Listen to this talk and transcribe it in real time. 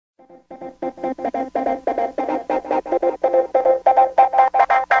Let's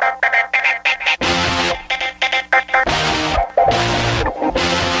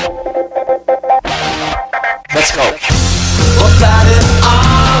go. We're planning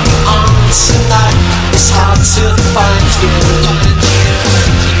on tonight. It's hard to find you.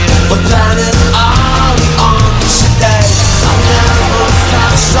 We're planning on today. I've never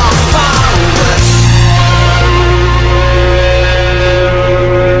felt so far away.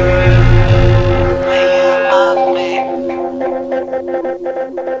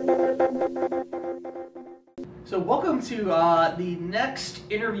 So welcome to the next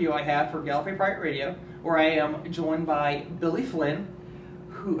interview I have for Gallifrey Private Radio, where I am joined by Billy Flynn,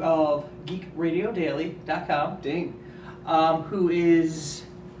 who of GeekRadioDaily.com. Ding. Who is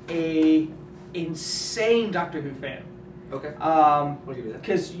a insane Doctor Who fan. Okay. I'll give you that.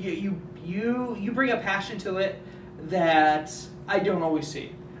 Because you bring a passion to it that I don't always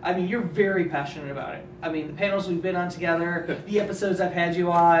see. I mean, you're very passionate about it. I mean, the panels we've been on together, the episodes I've had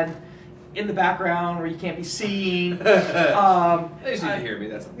you on, in the background where you can't be seen. I just need to hear me,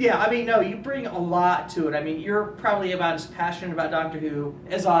 that's all. Yeah, I mean, no, you bring a lot to it. I mean, you're probably about as passionate about Doctor Who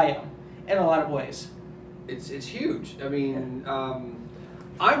as I am, in a lot of ways. It's huge. I mean,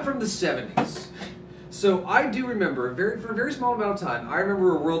 I'm from the 70s. So I do remember, for a very small amount of time, I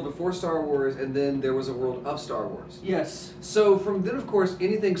remember a world before Star Wars, and then there was a world of Star Wars. Yes. So from then, of course,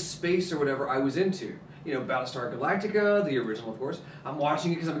 anything space or whatever I was into. You know, Battlestar Galactica, the original, of course. I'm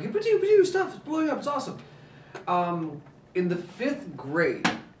watching it because I'm like, ba-doo, stuff, it's blowing up, it's awesome. In the 5th grade,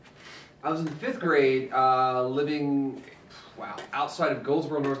 I was in the 5th grade, living, outside of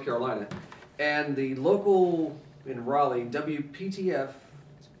Goldsboro, North Carolina, and the local, in Raleigh, WPTF,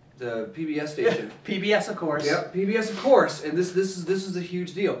 the PBS station. PBS, of course. Yep, PBS, of course, and this is a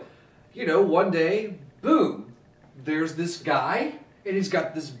huge deal. You know, one day, boom, there's this guy, and he's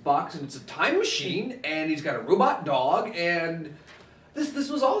got this box, and it's a time machine, and he's got a robot dog, and this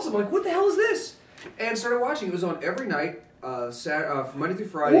was awesome. I'm like, what the hell is this? And started watching. It was on every night, from Monday through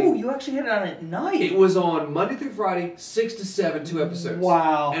Friday. Oh, you actually had it on at night. It was on Monday through Friday, 6 to 7, 2 episodes.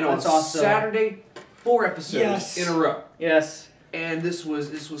 Wow, and on that's awesome. Saturday, 4 episodes in a row. Yes. And this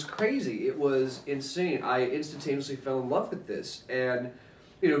was crazy. It was insane. I instantaneously fell in love with this, and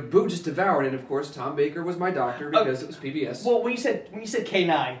you know, Boo just devoured it. And of course, Tom Baker was my doctor because it was PBS. Well, when you said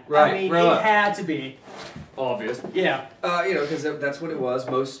K9, right, I mean, right. It had to be Obvious. Yeah. You know, because that's what it was.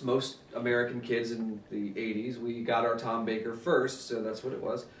 Most American kids in the 80s, we got our Tom Baker first, so that's what it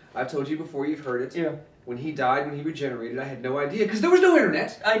was. I've told you before, you've heard it. Yeah. When he died, when he regenerated, I had no idea, because there was no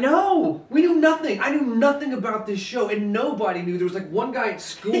internet. I know. We knew nothing. I knew nothing about this show, and nobody knew. There was like one guy at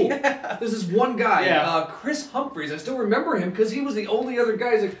school. Yeah. There's this one guy, Chris Humphreys. I still remember him, because he was the only other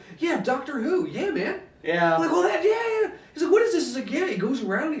guy. He's like, yeah, Doctor Who. Yeah, man. Yeah. I'm like, well, yeah. He's like, what is this? He's like, yeah, he goes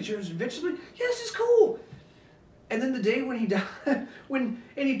around, he shares vegetables. Yeah, this is cool. And then the day when he died, and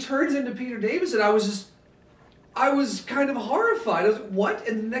he turns into Peter Davison, I was kind of horrified. I was like, what?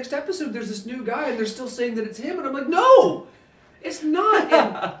 And the next episode, there's this new guy, and they're still saying that it's him, and I'm like, no, it's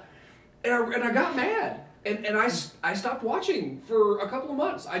not. And I got mad, and I stopped watching for a couple of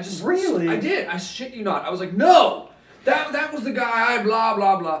months. I did. I shit you not. I was like, no, that was the guy. Blah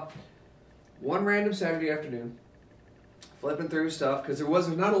blah blah. One random Saturday afternoon, flipping through stuff because there was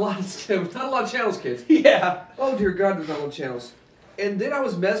not a lot of channels, kids. Yeah. Oh dear God, there's not a lot of channels. And then I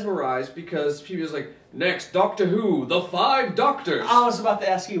was mesmerized because people was like, next Doctor Who, the 5 Doctors. I was about to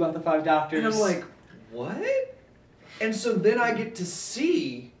ask you about the 5 Doctors. And I'm like, what? And so then I get to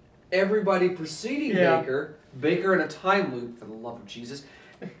see everybody preceding Baker in a time loop, for the love of Jesus,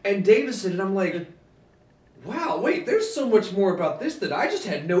 and Davison, and I'm like, wow, wait, there's so much more about this that I just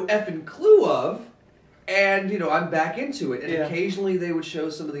had no effing clue of. And, you know, I'm back into it. And occasionally they would show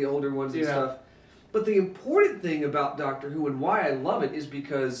some of the older ones and stuff. But the important thing about Doctor Who and why I love it is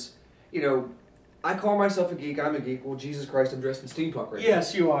because, you know, I call myself a geek. I'm a geek. Well, Jesus Christ, I'm dressed in steampunk right now.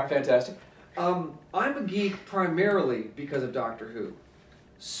 Yes, you are. Fantastic. I'm a geek primarily because of Doctor Who.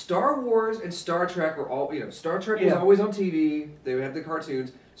 Star Wars and Star Trek were all, you know, Star Trek was always on TV. They would have the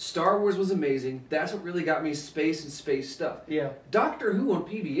cartoons. Star Wars was amazing. That's what really got me space and space stuff. Yeah. Doctor Who on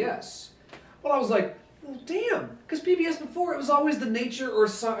PBS. Well, I was like, well, damn. Because PBS before, it was always the Nature or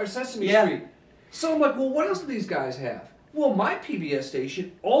Sesame Street. So I'm like, well, what else do these guys have? Well, my PBS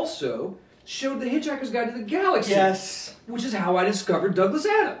station also showed The Hitchhiker's Guide to the Galaxy. Yes. Which is how I discovered Douglas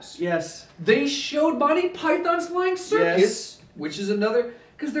Adams. Yes. They showed Monty Python's Flying Circus, which is another...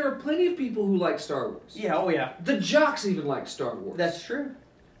 Because there are plenty of people who like Star Wars. Yeah, oh yeah. The jocks even like Star Wars. That's true.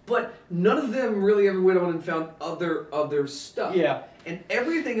 But none of them really ever went on and found other stuff. Yeah. And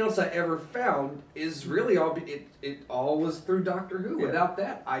everything else I ever found is really all it all was through Doctor Who. Yeah. Without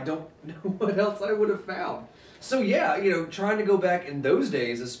that, I don't know what else I would have found. So yeah, trying to go back in those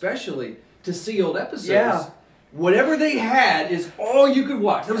days, especially to see old episodes. Yeah. Whatever they had is all you could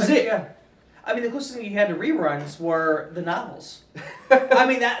watch. That was it. Yeah. I mean, the closest thing you had to reruns were the novels. I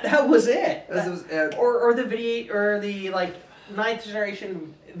mean, that was it. Or the video or the like 9th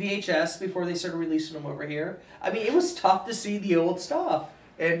generation VHS before they started releasing them over here. I mean, it was tough to see the old stuff.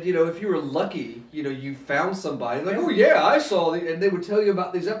 And if you were lucky, you found somebody like, oh yeah, I saw and they would tell you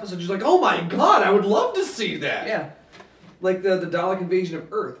about these episodes. You're like, oh my god, I would love to see that. Yeah. Like the Dalek invasion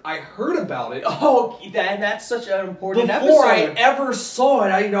of Earth. I heard about it. Oh, and that's such an important Before episode. I ever saw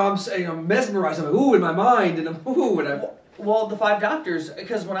it, I'm mesmerized. I'm like, ooh, in my mind, and I'm ooh, and I'm. Well, the Five Doctors,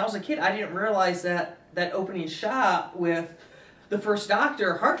 because when I was a kid, I didn't realize that opening shot with the first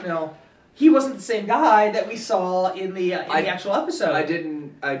Doctor, Hartnell, he wasn't the same guy that we saw in the actual episode. I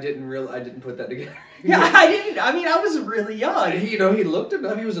didn't put that together. Yeah, I didn't. I mean, I was really young. He looked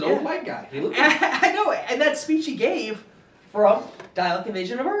enough. He was an old white guy. He looked. I know, and that speech he gave from Dalek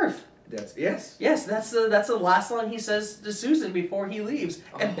Invasion of Earth. Yes. Yes, that's the last line he says to Susan before he leaves,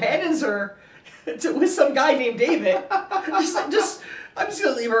 and abandons her with some guy named David. I'm just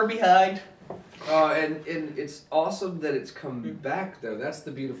gonna leave her behind. And it's awesome that it's come back though. That's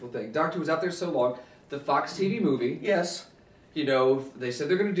the beautiful thing. Doctor was out there so long. The Fox TV movie. Yes. They said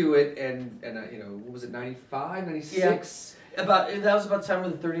they're gonna do it, and what was it, 95, 96? Yeah. That was about the time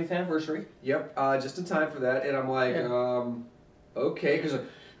of the 30th anniversary. Yep, just in time for that, and I'm like, okay, because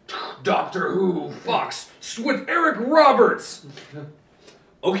Doctor Who, Fox, with Eric Roberts.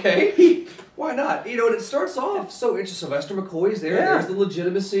 Okay, why not? And it starts off so it's Sylvester McCoy's there. Yeah. There's the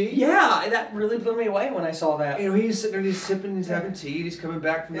legitimacy. Yeah, that really blew me away when I saw that. He's sitting there, he's sipping, he's having tea, and he's coming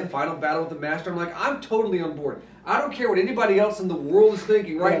back from the final battle with the Master. I'm like, I'm totally on board. I don't care what anybody else in the world is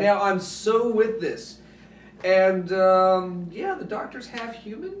thinking. Right now, I'm so with this. And the Doctor's half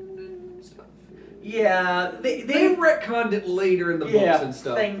human and stuff. Yeah, they retconned it later in the books and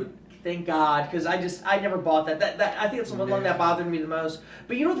stuff. Thank God, because I never bought that. That I think it's the one that bothered me the most.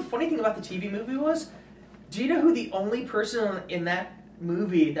 But the funny thing about the TV movie was, do you know who the only person in that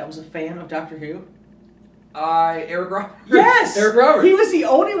movie that was a fan of Doctor Who? Eric Roberts. Yes! Eric Roberts. He was the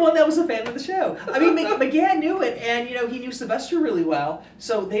only one that was a fan of the show. I mean, McGann knew it, and, he knew Sylvester really well,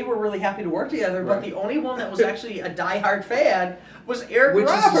 so they were really happy to work together, but the only one that was actually a diehard fan was Eric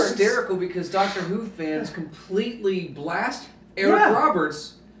Roberts. Which is hysterical, because Doctor Who fans completely blast Eric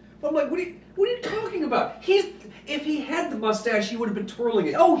Roberts. But I'm like, what are you talking about? If he had the mustache, he would have been twirling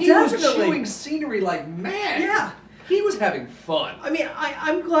it. Oh, he definitely. was chewing scenery like mad. Yeah. He was having fun. I mean,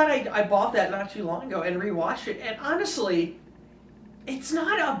 I'm glad I bought that not too long ago and rewatched it, and honestly, it's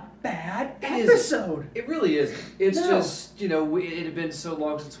not a bad episode. It really isn't. It's just, it had been so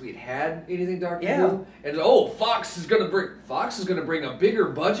long since we had anything Doctor Who. And Fox is gonna bring a bigger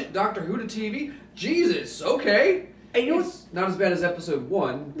budget Doctor Who to TV? Jesus, okay. And it's not as bad as episode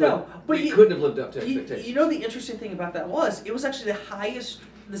 1, but we couldn't have lived up to expectations. The interesting thing about that was, it was actually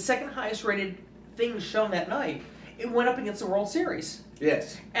the second highest rated thing shown that night. It went up against the World Series.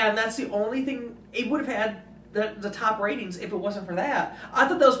 Yes. And that's the only thing, it would have had the top ratings if it wasn't for that. I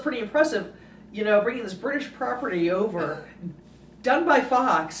thought that was pretty impressive, bringing this British property over, done by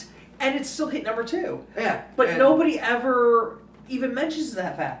Fox, and it still hit number 2. Yeah. But nobody ever even mentions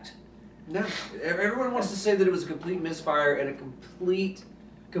that fact. No. Everyone wants to say that it was a complete misfire and a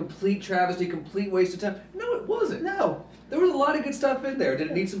complete travesty, complete waste of time. No, it wasn't. No. There was a lot of good stuff in there.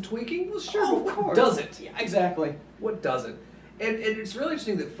 Did it need some tweaking? Well, sure. Oh, of course. Does it? Yeah, exactly. What doesn't? And it's really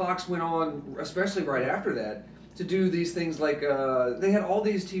interesting that Fox went on, especially right after that, to do these things like, they had all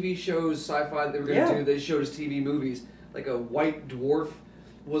these TV shows, sci-fi, that they were going to do. They showed us TV movies. Like a White Dwarf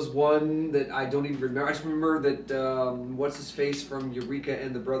was one that I don't even remember. I just remember that, what's-his-face from Eureka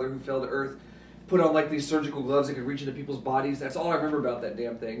and the Brother Who Fell to Earth put on like these surgical gloves that could reach into people's bodies. That's all I remember about that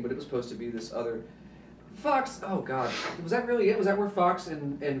damn thing, but it was supposed to be this other... Fox, oh god, was that really it? Was that where Fox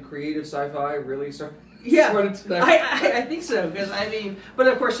and creative sci-fi really started? Yeah, I think so, because but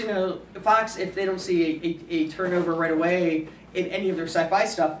of course, Fox, if they don't see a turnover right away in any of their sci-fi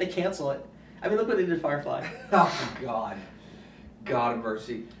stuff, they cancel it. I mean, look what they did to Firefly. Oh god. God of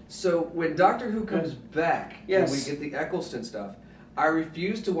mercy. So when Doctor Who comes back and we get the Eccleston stuff, I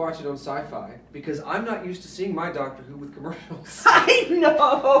refuse to watch it on Sci-Fi because I'm not used to seeing my Doctor Who with commercials. I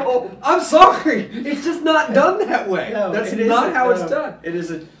know! I'm sorry! It's just not done that way. No, that's not how it's done. It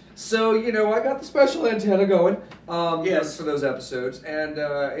isn't. So, I got the special antenna going for those episodes. And,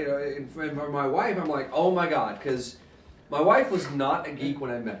 and for my wife, I'm like, oh my god, because My wife was not a geek when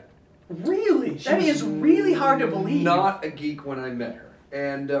I met her. Really? She That was is really hard to believe. Not a geek when I met her.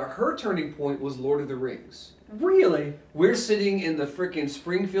 And her turning point was Lord of the Rings. Really? We're sitting in the frickin'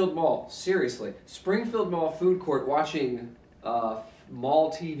 Springfield Mall. Seriously. Springfield Mall food court watching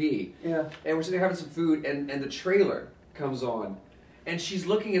mall TV. Yeah. And we're sitting there having some food, and the trailer comes on. And she's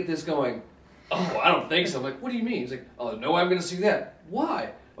looking at this going, oh, I don't think so. I'm like, what do you mean? He's like, oh, no, I'm going to see that.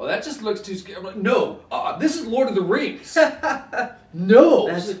 Why? Well, that just looks too scary. I'm like, no, this is Lord of the Rings. No.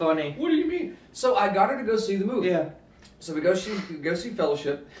 That's funny. What do you mean? So I got her to go see the movie. Yeah. So we go see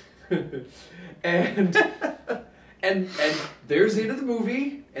Fellowship. and there's the end of the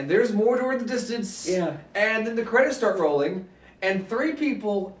movie, and there's Mordor in the distance. Yeah. And then the credits start rolling, and 3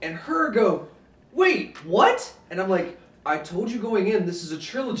 people and her go, wait, what? And I'm like, I told you going in, this is a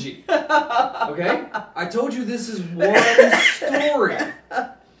trilogy. Okay? I told you this is one story.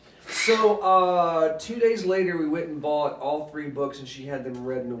 So 2 days later, we went and bought all 3 books, and she had them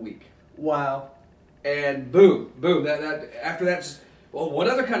read in a week. Wow. And boom. That after that, just, well, what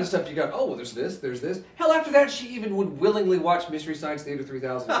other kind of stuff you got? Oh, well, there's this. Hell, after that, she even would willingly watch Mystery Science Theater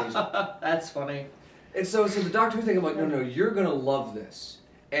 3000 occasionally. That's funny. And so the Doctor Who thing, I'm like, no, you're going to love this.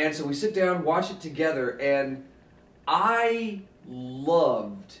 And so we sit down, watch it together, and I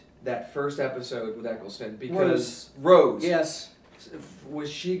loved that first episode with Eccleston because Rose. Yes.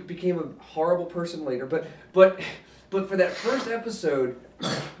 She became a horrible person later, but for that first episode,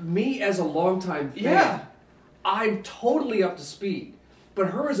 me as a longtime fan, I'm totally up to speed.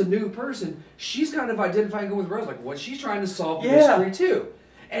 But her as a new person, she's kind of identifying with Rose, like what she's trying to solve the mystery too.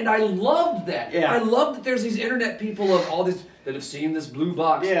 And I loved that. Yeah. I love that there's these internet people of all these that have seen this blue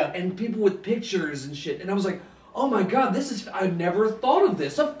box and people with pictures and shit. And I was like, oh my god, I never thought of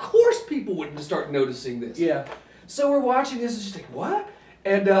this. Of course people wouldn't start noticing this. Yeah. So we're watching this and she's like, what?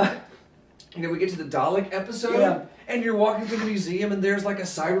 And we get to the Dalek episode and you're walking through the museum and there's like a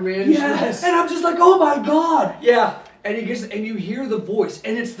Cyberman. Yes. And I'm just like, oh my god. Yeah. And you hear the voice,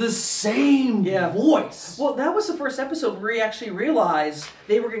 and it's the same voice. Well, that was the first episode where we actually realized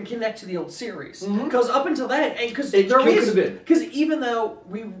they were going to connect to the old series. Because up until then, and because even though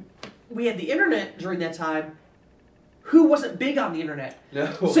we had the internet during that time, who wasn't big on the internet?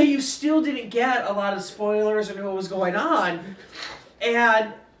 No. So you still didn't get a lot of spoilers or knew what was going on,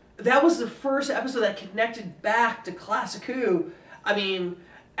 and that was the first episode that connected back to Classic Who. I mean.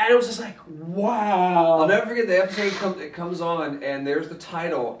 And it was just like, wow. I'll never forget the episode it comes on, and there's the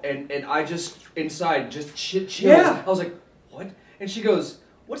title, and I just, inside, just chills. Yeah. I was like, what? And she goes,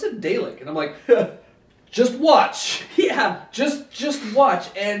 what's a Dalek? And I'm like, just watch. Yeah. Just watch.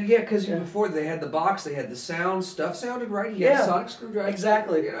 And because before they had the box, they had the sound, stuff sounded right. He had a sonic screwdriver.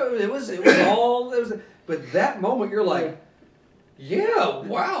 Exactly. You know, it was all, but that moment you're like,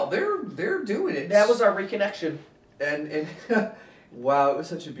 wow, they're doing it. That was our reconnection. And wow, it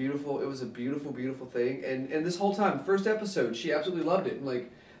was a beautiful thing. And this whole time, first episode, she absolutely loved it. And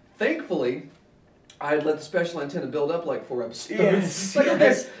like, thankfully, I had let the special antenna build up like 4 episodes. Yes. Like,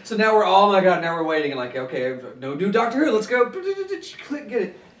 okay, so now we're waiting and like, okay, no new Doctor Who, let's go. Click, get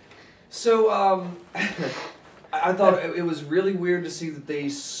it. So, I thought it was really weird to see that they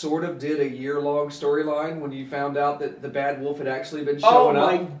sort of did a year-long storyline when you found out that the Bad Wolf had actually been showing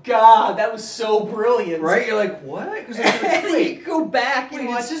up. Oh my god, that was so brilliant. Right? You're like, what? Because wait, go back and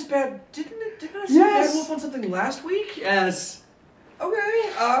watch. Is this bad? Didn't I see Bad Wolf on something last week? Yes.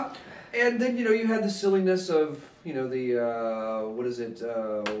 Okay. And then you had the silliness of the what is it?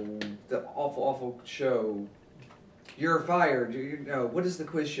 The awful show. You're fired. What is the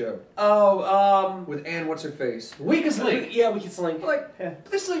quiz show? Oh, with Anne, what's her face? Weakest Link. Yeah, Weakest Link. Like,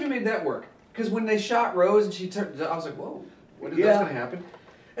 they still even made that work. Because when they shot Rose and she turned, I was like, whoa, what is that's going to happen?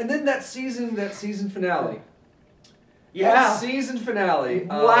 And then that season finale. Yeah. That season finale.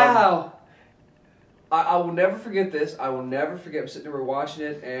 Wow. I will never forget this. I'm sitting there, we're watching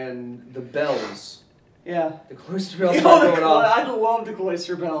it, and the bells. Yeah. The cloister bells started going off. I love the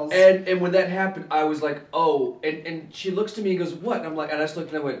cloister bells. And when that happened, I was like, oh. And she looks to me and goes, what? And I'm like, and I just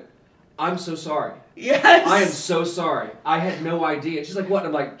looked and I went, I'm so sorry. Yes. I am so sorry. I had no idea. And she's like, what? And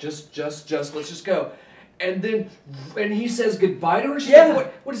I'm like, just, let's just go. And then, and he says goodbye to her. She's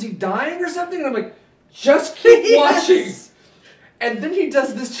like, what, is he dying or something? And I'm like, just keep watching. And then he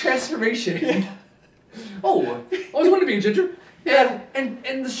does this transformation. Oh, I always wanted to be a ginger.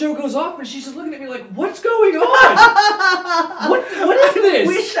 And the show goes off, and she's just looking at me like, "What's going on? what is this?" I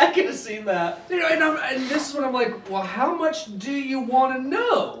wish I could have seen that. And this is when I'm like, "Well, how much do you want to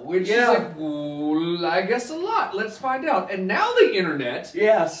know?" And she's like, "Well, I guess a lot. Let's find out." And now the internet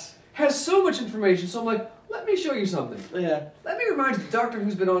has so much information, so I'm like, "Let me show you something." Yeah. Let me remind you, the Doctor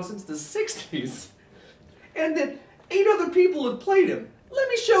Who's been on since the '60s, and that 8 other people have played him. Let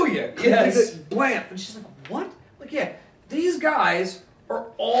me show you. Yes. Blamp. And she's like, what? Like, yeah, these guys are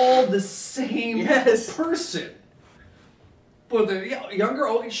all the same person. Well, they're younger,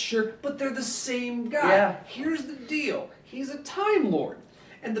 older, sure, but they're the same guy. Yeah. Here's the deal. He's a Time Lord.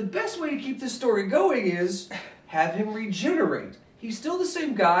 And the best way to keep this story going is have him regenerate. He's still the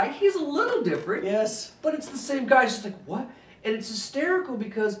same guy. He's a little different. Yes. But it's the same guy. It's just like, what? And it's hysterical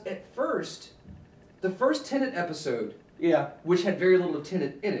because at first, the first Tenet episode, which had very little of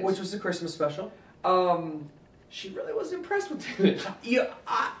Tenet in it. Which was the Christmas special. She really wasn't impressed with Tenet. Yeah,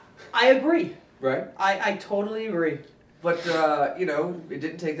 I agree. Right? I totally agree. But, it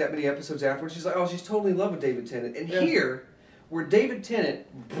didn't take that many episodes afterwards. She's like, oh, she's totally in love with David Tennant. And here, where David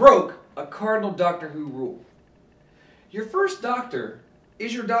Tennant broke a cardinal Doctor Who rule. Your first Doctor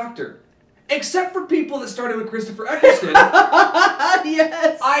is your Doctor. Except for people that started with Christopher Eccleston.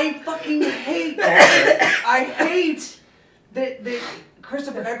 Yes! I fucking hate that. I hate that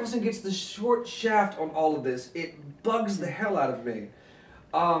Christopher Eccleston gets the short shaft on all of this. It bugs the hell out of me.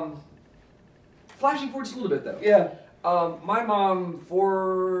 Flashing forward just a little bit, though. Yeah. My mom,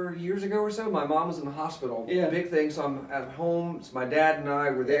 4 years ago or so, my mom was in the hospital. Yeah. Big thing, so I'm at home. It's my dad and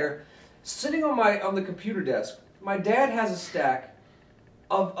I were there. Sitting on the computer desk, my dad has a stack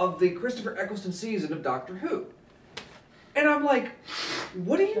of the Christopher Eccleston season of Doctor Who. And I'm like,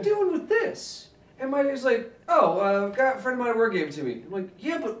 what are you doing with this? And my dad's like, a friend of mine at work gave it to me. I'm like,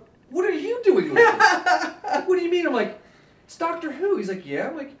 yeah, but what are you doing with it? Like, what do you mean? I'm like, it's Doctor Who. He's like, yeah.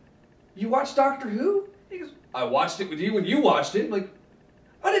 I'm like, you watch Doctor Who? He goes, I watched it with you when you watched it. I'm like,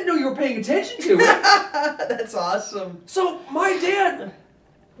 I didn't know you were paying attention to it. That's awesome. So my dad,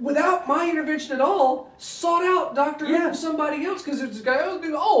 without my intervention at all, sought out Doctor Who from somebody else because there's this guy.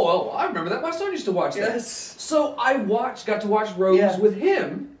 I remember that. My son used to watch that. So I got to watch Rose with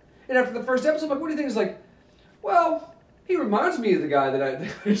him, and after the first episode, I'm like, what do you think? He's like, well, he reminds me of the guy that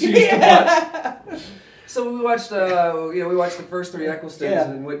I used to watch. So we watched, the first 3 Ecclestons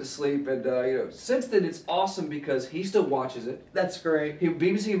and then went to sleep. And since then, it's awesome because he still watches it. That's great.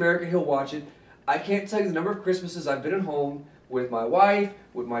 BBC America, he'll watch it. I can't tell you the number of Christmases I've been at home with my wife,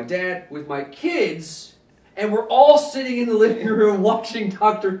 with my dad, with my kids, and we're all sitting in the living room watching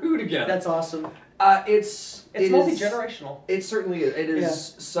Doctor Who together. That's awesome. It's multi-generational. It certainly is. It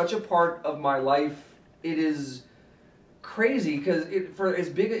is such a part of my life. It is crazy because for as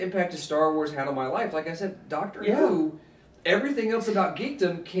big an impact as Star Wars had on my life, like I said, Doctor Who, everything else about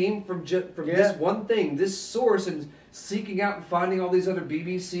geekdom came from this one thing, this source, and seeking out and finding all these other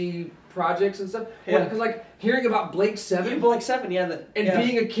BBC projects and stuff. Because like hearing about Blake 7, Blake 7,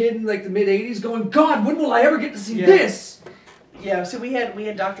 being a kid in like the mid '80s, going, God, when will I ever get to see this? Yeah, so we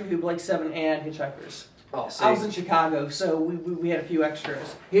had Doctor Who, Blake 7, and Hitchhikers. Oh, see. I was in Chicago, so we had a few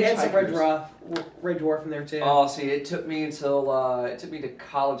extras. And some Red Dwarf in there too. Oh, see, it took me to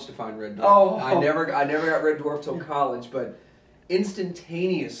college to find Red Dwarf. Oh, I never got Red Dwarf till college, but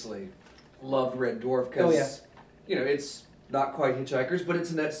instantaneously loved Red Dwarf because it's not quite Hitchhikers, but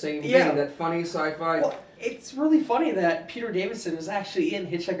it's in that same vein, that funny sci-fi. Well, it's really funny that Peter Davison is actually in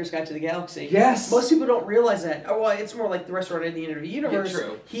Hitchhiker's Guide to the Galaxy. Yes. Most people don't realize that. Oh, well, it's more like the restaurant in the end of the universe. Yeah,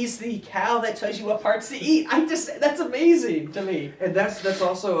 true. He's the cow that tells you what parts to eat. That's amazing to me. And that's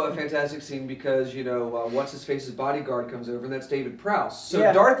also a fantastic scene because, what's his face's bodyguard comes over, and that's David Prowse. So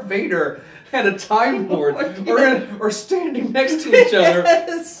Darth Vader and a Time Lord are standing next to each other.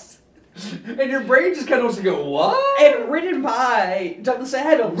 Yes. And your brain just kind of wants to go, what? And written by Douglas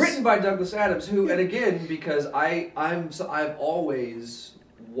Adams. Who, and again, because I've always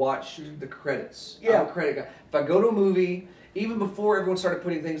watched the credits. I'm a credit guy. If I go to a movie, even before everyone started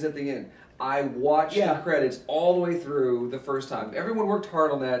putting things at the end, I watched the credits all the way through the first time. Everyone worked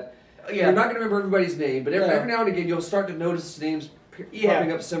hard on that. You're not going to remember everybody's name, but every now and again you'll start to notice names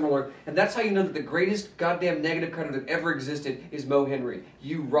popping up similar, and that's how you know that the greatest goddamn negative cutter that ever existed is Mo Henry.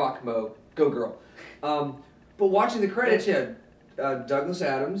 You rock, Mo. Go, girl. But watching the credits, Douglas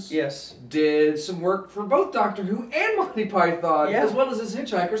Adams did some work for both Doctor Who and Monty Python, as well as his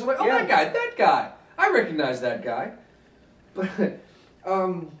Hitchhikers. I'm like, that guy. I recognize that guy. But,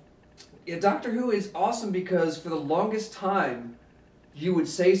 Doctor Who is awesome because for the longest time, you would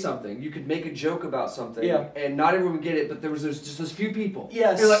say something, you could make a joke about something, and not everyone would get it, but there's just those few people.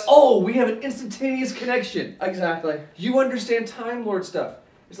 Yes. They're like, oh, we have an instantaneous connection. Exactly. You understand Time Lord stuff.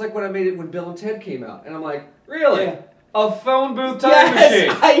 It's like when I made it when Bill and Ted came out, and I'm like, really? Yeah. A phone booth time machine?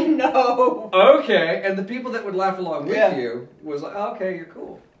 I know. Okay. And the people that would laugh along with you was like, oh, okay, you're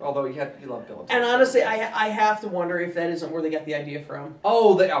cool. Although you love Bill. And honestly, I have to wonder if that isn't where they got the idea from.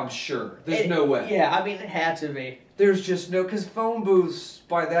 Oh, I'm sure. There's no way. Yeah, I mean, it had to be. There's just no, because phone booths,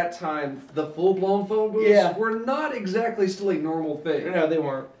 by that time, the full-blown phone booths were not exactly still a normal thing. No, they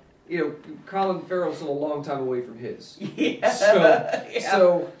weren't. You know, Colin Farrell's still a long time away from his. Yeah.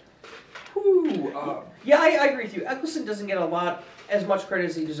 So whew, yeah, I agree with you. Eccleston doesn't get as much credit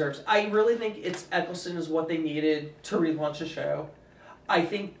as he deserves. I really think Eccleston is what they needed to relaunch the show. I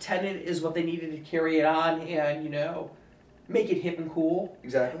think Tennant is what they needed to carry it on and, make it hip and cool.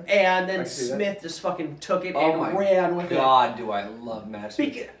 Exactly. And then Smith just fucking took it and ran with it. God, do I love Matt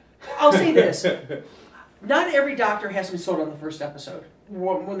Smith. I'll say this. Not every Doctor has to be sold on the first episode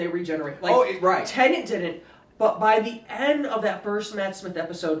when they regenerate. Like, Tennant didn't. But by the end of that first Matt Smith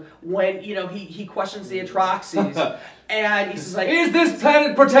episode, when, he questions the Atroxes, and he's like... Is this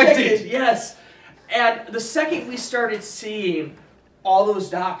planet protected? Yes. And the second we started seeing all those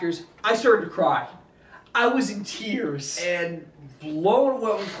Doctors, I started to cry. I was in tears. And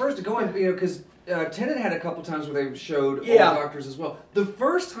first going, because Tennant had a couple times where they showed all the Doctors as well. The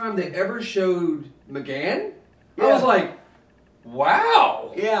first time they ever showed McGann, I was like,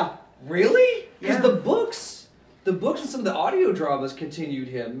 wow. Yeah. Really? Because the books and some of the audio dramas continued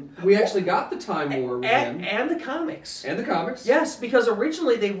him. We actually got the Time War with him. And the comics. And the comics. Yes, because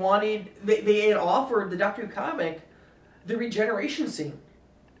originally they had offered the Doctor Who comic the regeneration scene.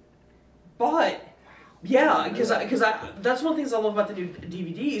 But, yeah, because that's one of the things I love about the new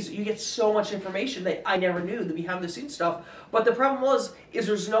DVDs. You get so much information that I never knew, the behind-the-scenes stuff. But the problem is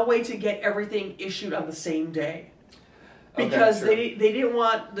there's no way to get everything issued on the same day. Because they didn't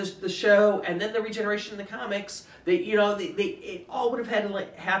want the show and then the regeneration in the comics. It all would have had to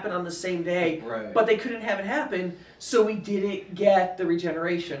happen on the same day, but they couldn't have it happen, so we didn't get the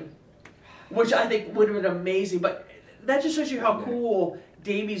regeneration, which I think would have been amazing. But that just shows you how cool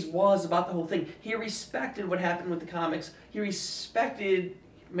Davies was about the whole thing. He respected what happened with the comics. He respected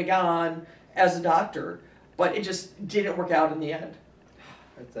McGann as a Doctor, but it just didn't work out in the end.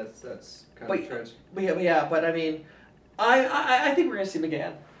 That's kind of tragic. But I mean, I think we're gonna see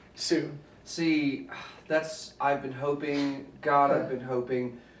McGann soon. See, I've been hoping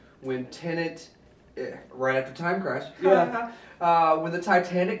when Tennant, right after Time Crash, when the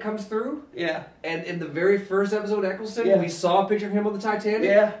Titanic comes through, and in the very first episode of Eccleston, we saw a picture of him on the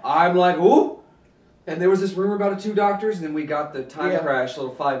Titanic, I'm like, ooh! And there was this rumor about the two Doctors, and then we got the Time Crash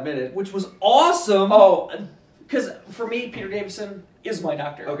little 5-minute, which was awesome! Oh, because for me, Peter Davison is my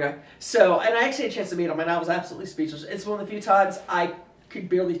Doctor. Okay. So, and I actually had a chance to meet him, and I was absolutely speechless. It's one of the few times I could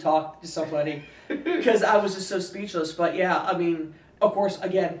barely talk to somebody because I was just so speechless. But yeah, I mean, of course,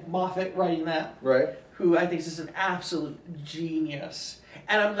 again, Moffat writing that, who I think is just an absolute genius.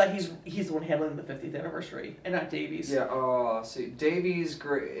 And I'm like, he's the one handling the 50th anniversary, and not Davies. Yeah. See, Davies,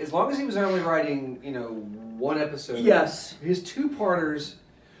 great. As long as he was only writing, one episode. Yes. His two-parters.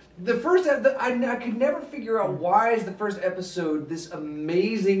 The first, I could never figure out why is the first episode this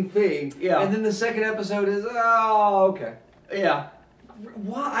amazing thing, and then the second episode is okay. Yeah.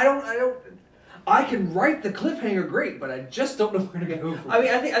 Why I can write the cliffhanger great, but I just don't know where to go from. I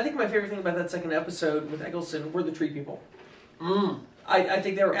mean, I think my favorite thing about that second episode with Eccleston were the tree people. I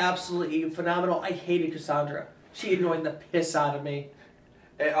think they were absolutely phenomenal. I hated Cassandra. She annoyed the piss out of me.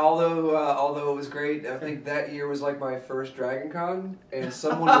 And although it was great, I think that year was like my first Dragon Con, and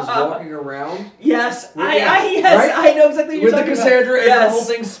someone was walking around. Yes, I know exactly what you're talking about. With the Cassandra and the whole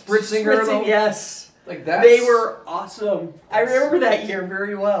thing spritzing her. Yes. Like that. They were awesome. I remember that year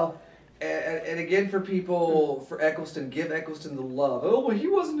very well. And again, for Eccleston, give Eccleston the love. Oh, well, he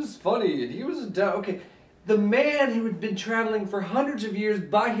wasn't as funny, and he was okay. The man who had been traveling for hundreds of years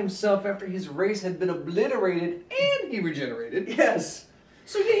by himself after his race had been obliterated, and he regenerated. Yes.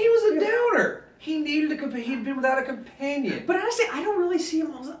 So yeah, he was a downer. He needed he'd been without a companion. But honestly, I don't really see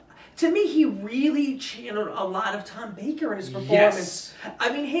him. To me, he really channeled a lot of Tom Baker in his performance. Yes.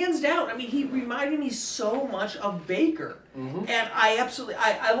 I mean, hands down. I mean, he reminded me so much of Baker, and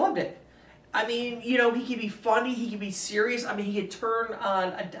I loved it. I mean, he could be funny, he could be serious. I mean, he could turn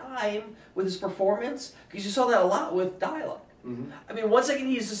on a dime with his performance, because you saw that a lot with Dial-Up. I mean, one second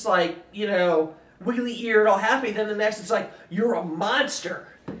he's just like, wiggly-eared, all happy, then the next it's like, you're a monster.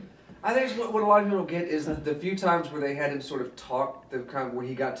 I think what a lot of people don't get is the few times where they had him sort of talk, the kind of where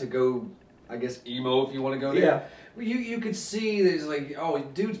he got to go, I guess, emo, if you want to go there. Yeah. You could see that he's like, oh,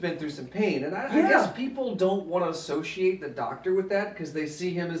 dude's been through some pain. And I guess people don't want to associate the Doctor with that, because they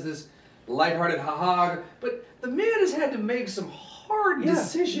see him as this lighthearted haha, but the man has had to make some hard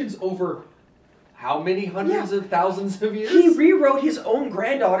decisions over how many hundreds of thousands of years? He rewrote his own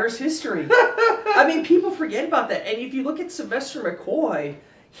granddaughter's history. I mean, people forget about that. And if you look at Sylvester McCoy,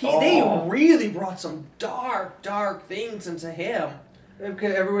 They really brought some dark things into him.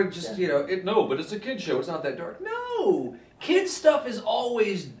 Okay, everyone just, no, but it's a kid show. It's not that dark. No! Kids stuff is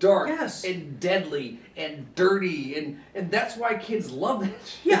always dark and deadly and dirty, and that's why kids love that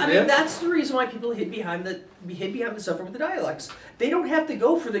shit. Yeah, I mean, that's the reason why people hid behind the stuff with the dialects. They don't have to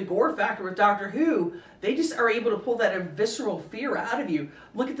go for the gore factor with Doctor Who. They just are able to pull that visceral fear out of you.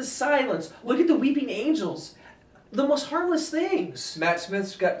 Look at the silence. Look at the weeping angels. The most harmless things. Matt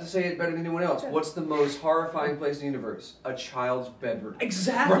Smith's got to say it better than anyone else. What's the most horrifying place in the universe? A child's bedroom.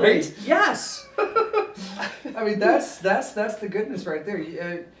 Exactly. Right? Yes. I mean, that's the goodness right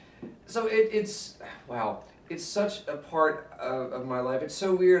there. So it's wow. It's such a part of my life. It's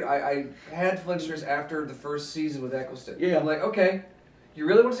so weird. I had flinchers after the first season with Eccleston. Yeah. I'm like, okay, you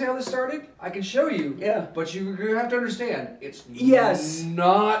really want to see how this started? I can show you. Yeah. But you have to understand, it's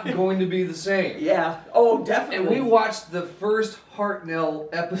not going to be the same. Yeah. Oh, definitely. And we watched the first Hartnell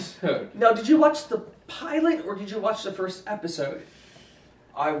episode. Now, did you watch the pilot or did you watch the first episode?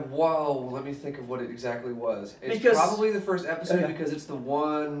 Let me think of what it exactly was. It's probably the first episode because it's the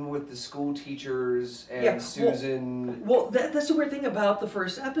one with the school teachers and Susan. Well, that's the weird thing about the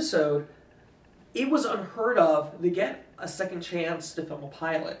first episode. It was unheard of to get a second chance to film a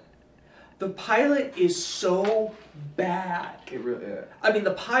pilot. The pilot is so bad. It really is. I mean,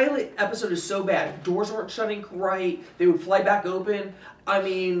 the pilot episode is so bad. Doors weren't shutting right. They would fly back open. I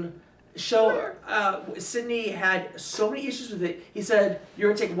mean, Sidney had so many issues with it. He said, you're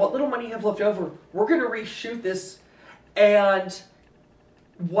going to take what little money you have left over. We're going to reshoot this. And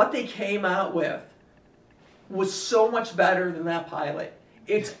what they came out with was so much better than that pilot.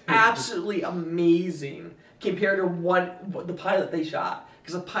 It's absolutely amazing compared to the pilot they shot.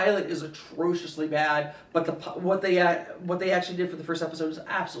 Because the pilot is atrociously bad, but what they actually did for the first episode is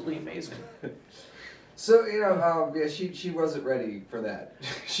absolutely amazing. So, she wasn't ready for that.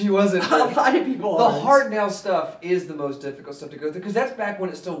 She wasn't ready. A lot of people The aren't. Hartnell stuff is the most difficult stuff to go through, because that's back when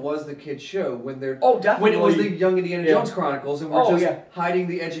it still was the kid show, when definitely. When it was the Young Indiana Jones Chronicles, and we're just hiding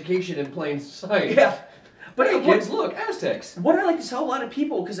the education in plain sight. Yeah. But hey, kids, look, Aztecs. What I like to tell a lot of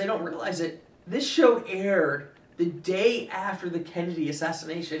people, because they don't realize it, this show aired the day after the Kennedy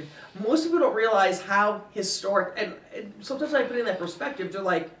assassination. Most people don't realize how historic, and sometimes I put in that perspective, they're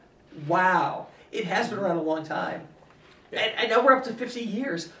like, wow, it has been around a long time. And now we're up to 50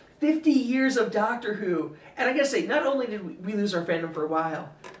 years. 50 years of Doctor Who. And I gotta say, not only did we lose our fandom for a while,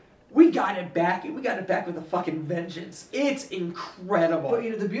 we got it back, and we got it back with a fucking vengeance. It's incredible.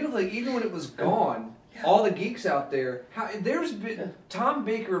 But the beautiful thing, even when it was gone, all the geeks out there, Tom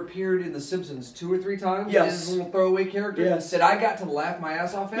Baker appeared in The Simpsons 2 or 3 times as a little throwaway character that I got to laugh my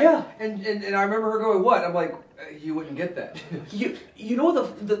ass off at. Yeah. And I remember her going, what? I'm like, you wouldn't get that. You know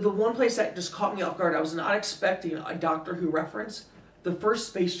the one place that just caught me off guard, I was not expecting a Doctor Who reference? The first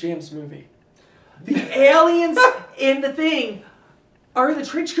Space Jam's movie. The aliens in the thing are in the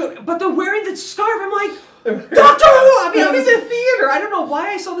trench coat, but they're wearing the scarf. I'm like, Doctor Who! I mean, I was in theater. I don't know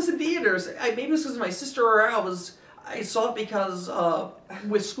why I saw this in theaters. Maybe it was because my sister or I saw it because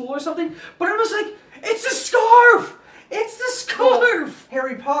with school or something. But I was like, it's the scarf! It's the scarf!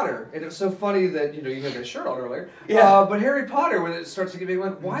 Harry Potter, and it's so funny that you had that shirt on earlier. Yeah. But Harry Potter, when it starts to get big, I'm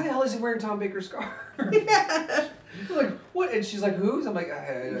like, why the hell is he wearing Tom Baker's scarf? Yeah. I'm like, what? And she's like, whose? I'm like,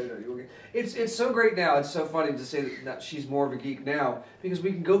 I don't know. It's so great now. It's so funny to say that she's more of a geek now, because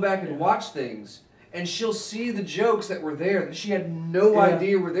we can go back and watch things, and she'll see the jokes that were there that she had no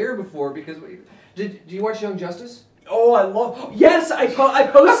idea were there before. Because do you watch Young Justice? Oh, I love... Yes, I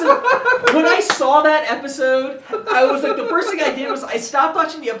posted... When I saw that episode, I was like, the first thing I did was I stopped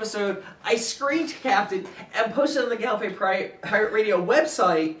watching the episode, I screen capped it, and posted it on the Gallifrey Pirate Radio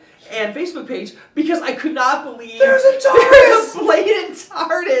website and Facebook page, because I could not believe... There's a TARDIS! There's a blatant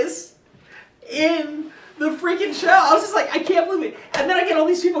TARDIS in the freaking show. I was just like, I can't believe it. And then I get all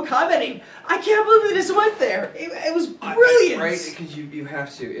these people commenting, I can't believe they just went there. It was brilliant. Right? Because you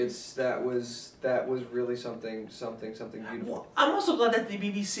have to. That was really something beautiful. Well, I'm also glad that the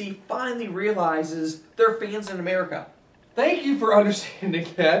BBC finally realizes they're fans in America. Thank you for understanding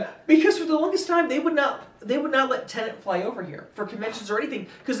that. Because for the longest time they would not let Tennant fly over here for conventions or anything,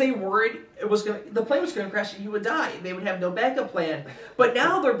 because they worried the plane was going to crash and he would die. They would have no backup plan. But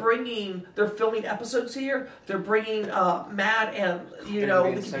now they're filming episodes here. They're bringing Matt and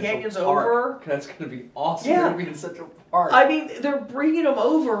the companions over. That's going to be awesome. Yeah. They're going to be in Central Park. I mean, they're bringing them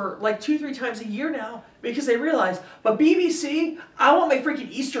over like 2-3 times a year now, because they realize, but BBC, I want my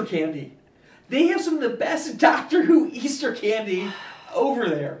freaking Easter candy. They have some of the best Doctor Who Easter candy over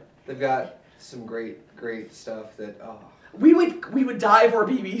there. They've got some great stuff that, We would die for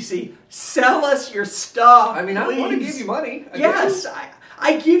BBC. Sell us your stuff, I mean, please. I want to give you money. Yes,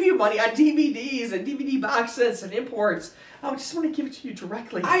 I give you money on DVDs and DVD box sets and imports. I just want to give it to you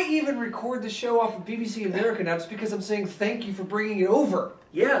directly. I even record the show off of BBC America now just because I'm saying thank you for bringing it over.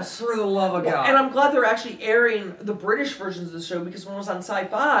 Yes. For the love of God. And I'm glad they're actually airing the British versions of the show because when it was on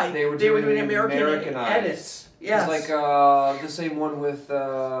Sci-Fi, they were doing American edits. Yes. It's like the same one with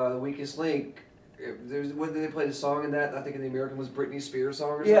Weakest Link. When they played a song in that, I think in the American was Britney Spears song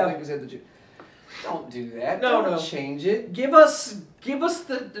or something. Because they had don't do that. Don't change it. Give us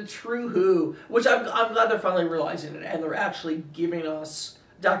the true Who, which I'm glad they're finally realizing it, and they're actually giving us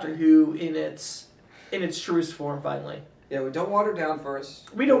Doctor Who in its truest form finally. Yeah, we don't water it down for us.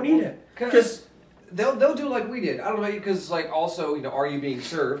 We don't need it because they'll do like we did. I don't know because like also Are You Being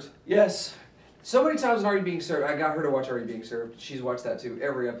Served? Yes. So many times in Are You Being Served, I got her to watch Are You Being Served. She's watched that too.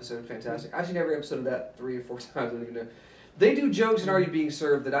 Every episode, fantastic. I've seen every episode of that 3 or 4 times. I don't even know. They do jokes in Are You Being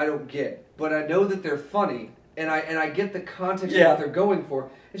Served that I don't get, but I know that they're funny, and I get the context of what they're going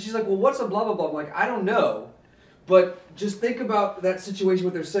for. And she's like, well, what's a blah, blah, blah? I'm like, I don't know, but just think about that situation,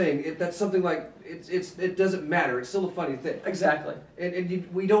 what they're saying. That's something like, it doesn't matter. It's still a funny thing. Exactly. And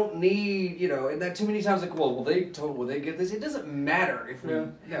we don't need, and that too many times like, well, will they get this? It doesn't matter if we...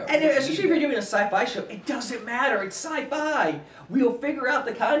 No, and especially if you're doing a sci-fi show, it doesn't matter. It's sci-fi. We'll figure out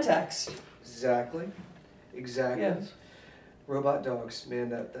the context. Exactly. Yes. Robot dogs, man,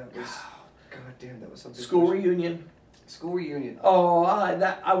 that was, god damn, that was something. School reunion. Oh,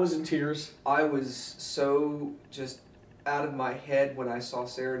 I was in tears. I was so just out of my head when I saw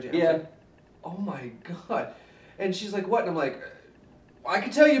Sarah Jane. Yeah. I was like, oh my god. And she's like, what? And I'm like, I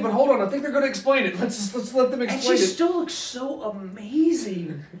can tell you, but hold on, I think they're going to explain it. Let's let them explain it. And she still looks so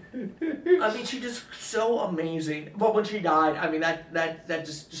amazing. I mean, she just so amazing. But when she died, I mean, that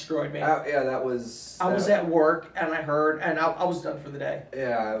just destroyed me. Yeah, that was... I was at work, and I heard, and I was done for the day.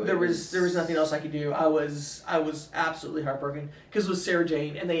 Yeah. There was nothing else I could do. I was absolutely heartbroken. Because it was Sarah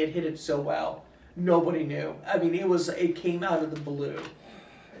Jane, and they had hit it so well. Nobody knew. I mean, it came out of the blue.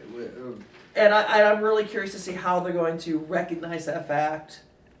 And I'm really curious to see how they're going to recognize that fact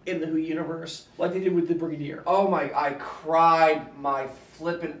in the Who universe, like they did with the Brigadier. Oh my! I cried my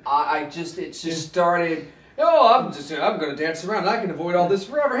flippin' eye. It just started. Oh, I'm gonna dance around. I can avoid all this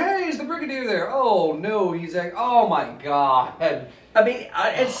forever. Hey, is the Brigadier there? Oh no, he's like, oh my god. I mean,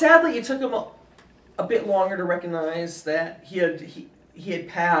 and sadly, it took him a bit longer to recognize that he had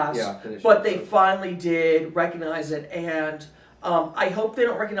passed. Yeah, but they finally did recognize it, and. I hope they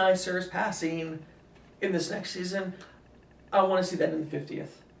don't recognize Sarah's passing in this next season. I want to see that in the 50th.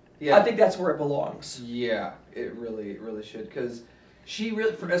 Yeah. I think that's where it belongs. Yeah, it really should. Because she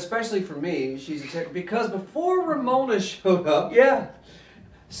really, especially for me, she's because before Ramona showed up,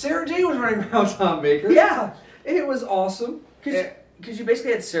 Sarah Jane was running around Tom Baker. Yeah. It was awesome. Because you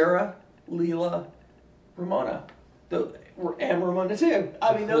basically had Sarah, Leela, Ramona. And Ramona too.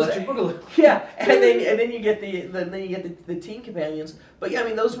 I mean, those. Yeah, and then you get the teen companions. But yeah, I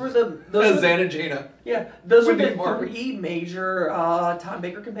mean, those were the Xana Jaina. Yeah, those were the 3 major Tom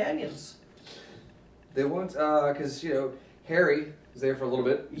Baker companions. They want because Harry was there for a little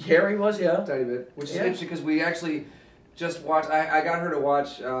bit. Harry was a tiny bit, which is interesting because we actually just watched. I got her to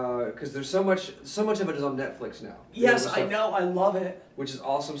watch because there's so much of it is on Netflix now. Yes, I know. I love it. Which is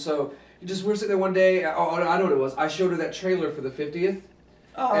awesome. So. We're sitting there one day. Oh, I know what it was. I showed her that trailer for the 50th,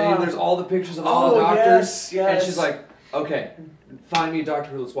 and there's all the pictures of all the doctors. Yes. And she's like, "Okay, find me a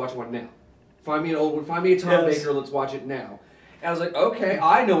Doctor Who. Let's watch one now. Find me an old one. Find me a Tom Baker. Let's watch it now." And I was like, "Okay,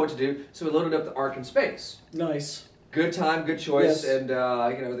 I know what to do." So we loaded up the Ark in Space. Nice. Good time, good choice. Yes. And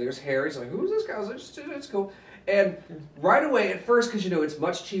there's Harry. He's like, "Who's this guy?" I was like, "It's cool." And right away, at first, because it's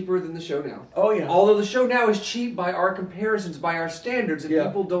much cheaper than the show now. Oh yeah. Although the show now is cheap by our comparisons, by our standards, and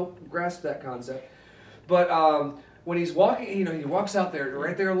people don't grasp that concept. But when he's walking, he walks out there,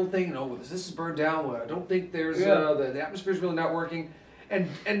 right there, a little thing. This is burned down. I don't think there's the atmosphere's really not working.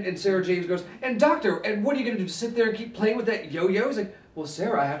 And Sarah James goes, and Doctor, and what are you going to do? Just sit there and keep playing with that yo-yo? He's like, well,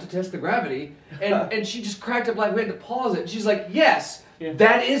 Sarah, I have to test the gravity. And she just cracked up like we had to pause it. And she's like, yes. Yeah.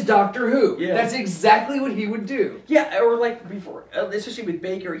 That is Doctor Who. Yeah. That's exactly what he would do. Yeah, or like before, especially with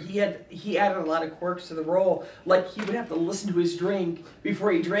Baker, he added a lot of quirks to the role. Like he would have to listen to his drink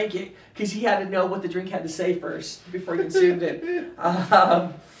before he drank it because he had to know what the drink had to say first before he consumed it.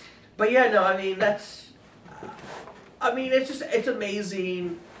 But yeah, no, I mean it's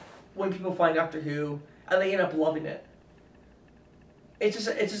amazing when people find Doctor Who and they end up loving it. It's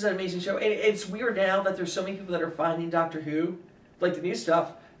just an amazing show, and it's weird now that there's so many people that are finding Doctor Who. Like the new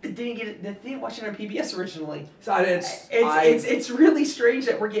stuff, that didn't watch it on PBS originally. So it's really strange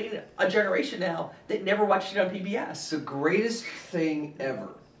that we're getting a generation now that never watched it on PBS. The greatest thing ever,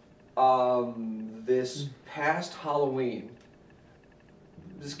 this past Halloween,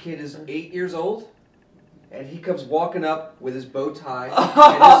 This kid is 8 years old, and he comes walking up with his bow tie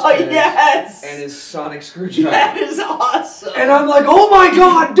Oh, and his pen yes! and his sonic screwdriver. That is awesome! And I'm like, oh my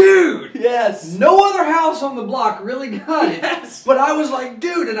god, dude! Yes! No other house on the block really got it. Yes! But I was like,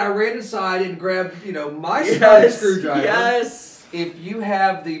 dude, and I ran inside and grabbed, my sonic screwdriver. Yes! If you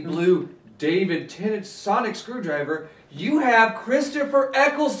have the blue David Tennant sonic screwdriver, you have Christopher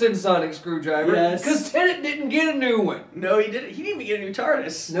Eccleston's sonic screwdriver. Yes. Because Tennant didn't get a new one. No, he didn't. He didn't even get a new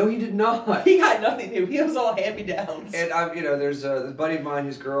TARDIS. No, he did not. He got nothing new. He was all hand-me-downs. And there's a buddy of mine,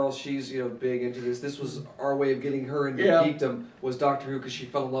 his girl, she's big into this. This was our way of getting her into geekdom, was Doctor Who, because she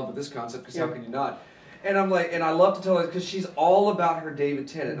fell in love with this concept, because how can you not? And I'm like, and I love to tell her, because she's all about her David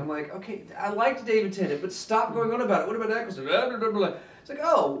Tennant. I'm like, okay, I liked David Tennant, but stop going on about it. What about Eccleston? Blah, blah, blah, blah. It's like,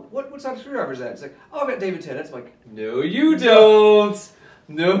 oh, what side of screwdriver is that? It's like, oh, I've got David Tennant. It's like, no, you don't.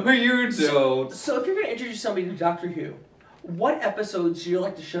 No, you don't. So if you're going to introduce somebody to Doctor Who, what episodes do you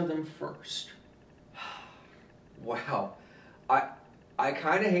like to show them first? Wow. I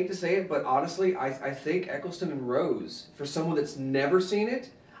kind of hate to say it, but honestly, I think Eccleston and Rose, for someone that's never seen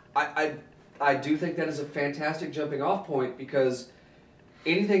it, I do think that is a fantastic jumping off point, because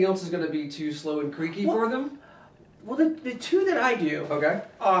anything else is going to be too slow and creaky for them. Well, the two that I do Okay.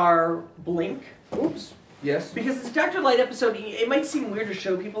 are Blink. Oops. Yes. Because it's a Dr. Light episode, it might seem weird to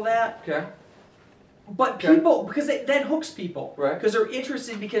show people that. Okay. But people, because that hooks people. Right. Because they're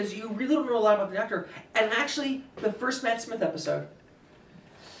interested, because you really don't know a lot about the Doctor. And actually, the first Matt Smith episode.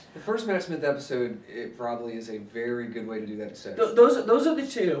 The first Matt Smith episode, it probably is a very good way to do that instead. Those are the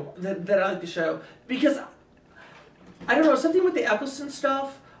two that I like to show. Because, I don't know, something with the Eccleston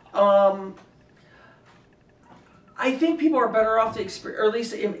stuff, I think people are better off to experience, or at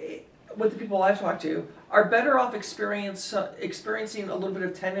least with the people I've talked to, are better off experiencing a little bit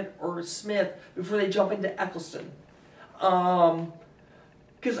of Tennant or Smith before they jump into Eccleston. Because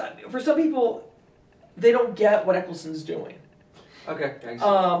for some people, they don't get what Eccleston's doing. Okay, thanks.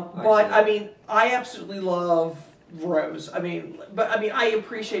 But I mean, I absolutely love Rose. I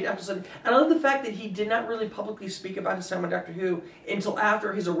appreciate Eccleston, and I love the fact that he did not really publicly speak about his time on Doctor Who until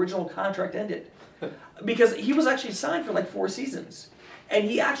after his original contract ended. Because he was actually signed for like 4 seasons. And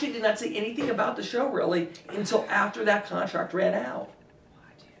he actually did not say anything about the show, really, until after that contract ran out.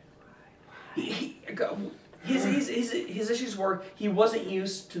 His issues were he wasn't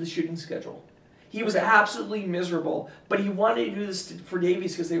used to the shooting schedule. He was absolutely miserable, but he wanted to do this for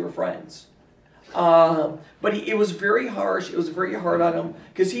Davies because they were friends. But it was very harsh. It was very hard on him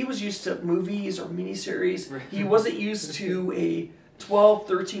because he was used to movies or miniseries. He wasn't used to a 12,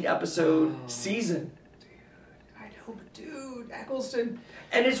 13 episode season. I know, but dude, Eccleston.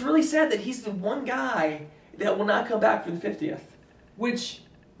 And it's really sad that he's the one guy that will not come back for the 50th. Which,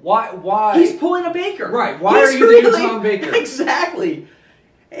 why? He's pulling a Baker. Right, why are you the new Tom Baker? Exactly.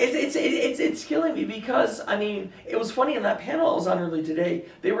 It's killing me because, I mean, it was funny in that panel I was on early today,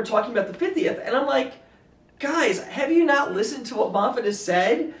 they were talking about the 50th, and I'm like, guys, have you not listened to what Moffat has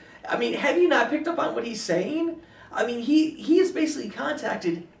said? I mean, have you not picked up on what he's saying? I mean, he has basically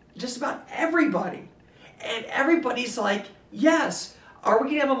contacted just about everybody. And everybody's like, yes, are we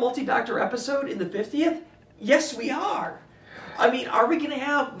going to have a multi-Doctor episode in the 50th? Yes, we are. I mean, are we going to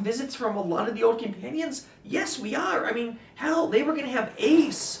have visits from a lot of the old companions? Yes, we are. I mean, hell, they were going to have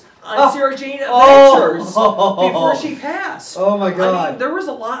Ace on Sarah Jane Adventures before she passed. Oh my God. I mean, there was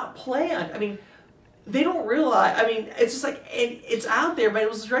a lot planned. I mean, they don't realize, I mean, it's just like, and it's out there, but it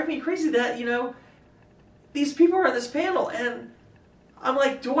was driving me crazy that, these people are on this panel, and I'm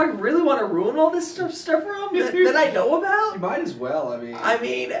like, do I really want to ruin all this stuff for them that I know about? You might as well, I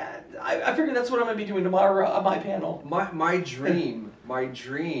figure that's what I'm going to be doing tomorrow on my panel. My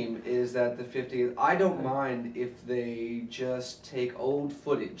dream is that the 50th, I don't mind if they just take old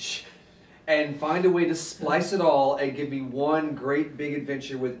footage and find a way to splice it all and give me one great big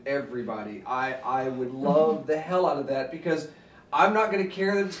adventure with everybody. I would love the hell out of that because I'm not going to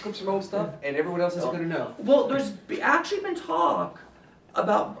care that it's clips from old stuff and everyone else isn't going to know. Well, there's actually been talk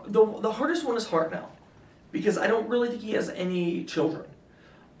about, the hardest one is Hartnell because I don't really think he has any children.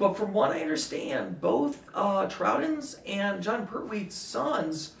 But from what I understand, both Troughton's and John Pertwee's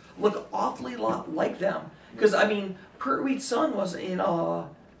sons look awfully lot like them. Because, I mean, Pertwee's son was in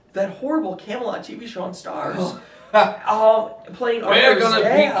that horrible Camelot TV show on Starz. Playing We're Arthur's gonna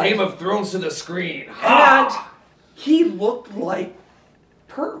dad. beat Game of Thrones to the screen. And he looked like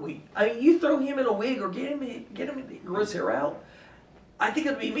Pertwee. I mean, you throw him in a wig or get him to grow his hair out, I think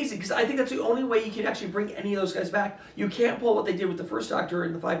that'd be amazing because I think that's the only way you can actually bring any of those guys back. You can't pull what they did with the first Doctor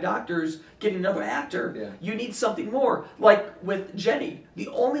and the 5 Doctors, get another actor. Yeah. You need something more. Like with Jenny, the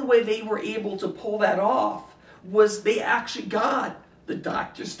only way they were able to pull that off was they actually got the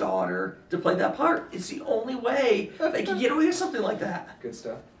doctor's daughter to play that part. It's the only way they can get away with something like that. Good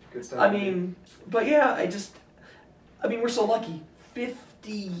stuff. Good stuff. I mean, but yeah, we're so lucky.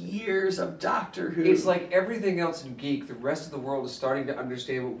 50 years of Doctor Who. It's like everything else in Geek, the rest of the world is starting to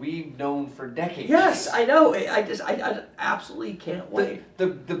understand what we've known for decades. Yes, I know. I absolutely can't wait. The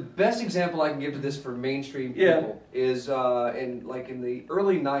best example I can give to this for mainstream people is in the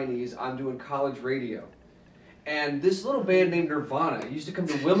early 90s, I'm doing college radio. And this little band named Nirvana used to come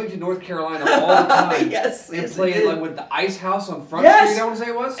to Wilmington, North Carolina all the time. Yes, and yes, play they did. like with the Ice House on Front Yes! Street, I want to say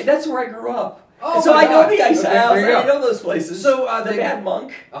it was? That's where I grew up. Oh, so my I know God. the Ice Okay, House. there you I go. know those places. So the they Mad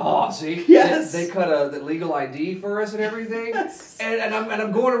Monk. Oh, see? Yes. They cut the legal ID for us and everything. Yes. And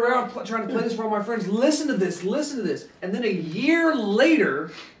I'm going around trying to play this for all my friends. Listen to this. And then a year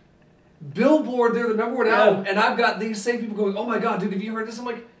later, Billboard, they're the #1 album, and I've got these same people going, "Oh my God, dude, have you heard this?" I'm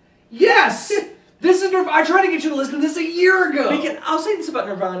like, "Yes! This is Nirvana. I tried to get you to listen to this a year ago." I'll say this about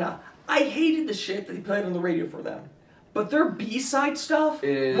Nirvana. I hated the shit that he played on the radio for them. But their B-side stuff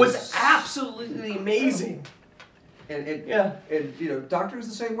was absolutely amazing. And you know, Doctor Who's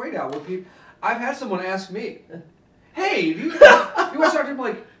the same way now. I've had someone ask me, "Hey, do you watch Doctor Who?" I'm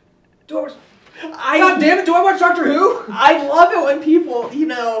like, "Do I watch?" God damn it! Do I watch Doctor Who? I love it when people,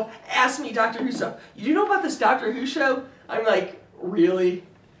 ask me Doctor Who stuff. You know about this Doctor Who show? I'm like, really?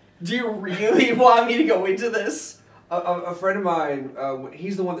 Do you really want me to go into this? A friend of mine,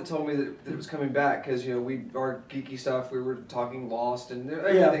 he's the one that told me that it was coming back because our geeky stuff. We were talking Lost and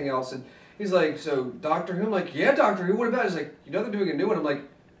everything else, and he's like, "So Doctor Who?" I'm like, "Yeah, Doctor Who. What about it?" He's like, "They're doing a new one." I'm like,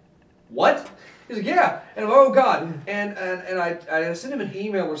 "What?" He's like, "Yeah," and I'm like, "Oh God!" And I sent him an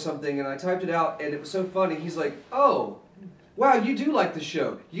email or something, and I typed it out, and it was so funny. He's like, "Oh, wow, you do like the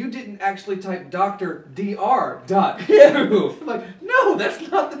show. You didn't actually type Dr. Dr. I'm like, "No, that's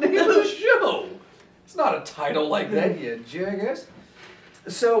not the name of the show. It's not a title like that, you jackass."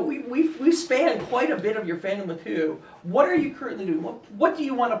 So we've spanned quite a bit of your fandom with Who. What are you currently doing? What do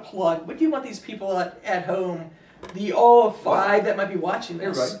you want to plug? What do you want these people at home, the all five that might be watching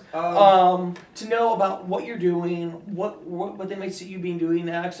this, to know about what you're doing? What they might see you being doing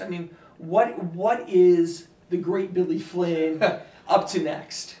next? I mean, what is the great Billy Flynn up to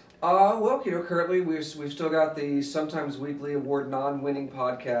next? Well, currently we've still got the sometimes weekly award non-winning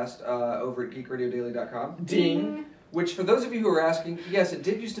podcast over at geekradiodaily.com. Ding. Which, for those of you who are asking, yes, it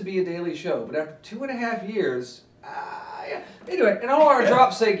did used to be a daily show, but after 2.5 years, anyway, and all our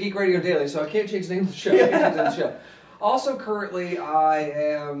drops say Geek Radio Daily, so I can't change the name of the show. I can't change the name of the show. Also, currently, I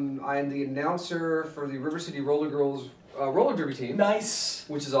am the announcer for the River City Roller Girls roller derby team. Nice.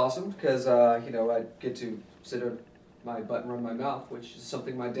 Which is awesome because I get to sit on my butt and run my mouth, which is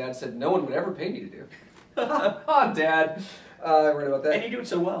something my dad said no one would ever pay me to do. Oh, Dad. I read about that. And you do it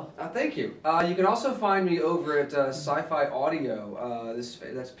so well. Thank you. You can also find me over at Sci-Fi Audio.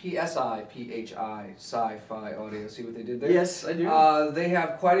 That's PSI, Sci-Fi Audio. See what they did there? Yes, I do. They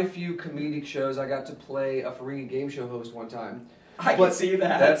have quite a few comedic shows. I got to play a Ferengi game show host one time. I can see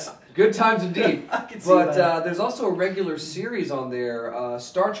that. That's good times indeed. I can see that. But there's also a regular series on there,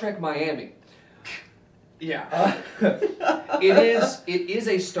 Star Trek Miami. Yeah. It is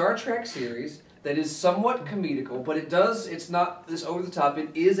a Star Trek series that is somewhat comedical, but it's not this over the top. It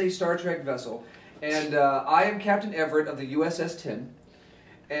is a Star Trek vessel. And I am Captain Everett of the USS Tim.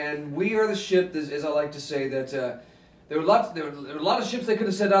 And we are the ship, as I like to say, that there were a lot of ships they could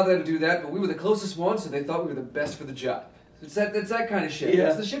have sent out there to do that, but we were the closest ones, so they thought we were the best for the job. It's that kind of ship. Yeah.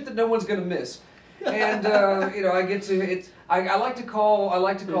 It's the ship that no one's going to miss. And I get to I like to call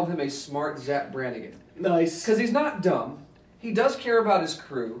him a smart Zap Brannigan. Nice. Because he's not dumb. He does care about his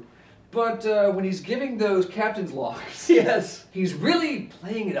crew. But when he's giving those captain's logs, yes, he's really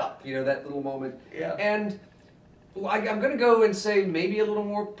playing it up, that little moment. Yeah. And I'm going to go and say maybe a little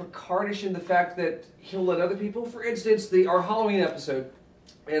more Picardish in the fact that he'll let other people, for instance, our Halloween episode,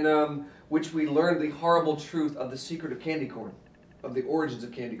 in which we learned the horrible truth of the secret of candy corn, of the origins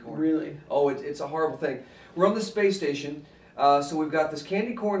of candy corn. Really? Oh, it's a horrible thing. We're on the space station. So we've got this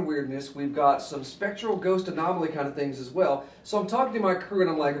candy corn weirdness, we've got some spectral ghost anomaly kind of things as well. So I'm talking to my crew and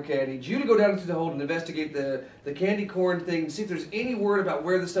I'm like, okay, I need you to go down into the hold and investigate the candy corn thing, see if there's any word about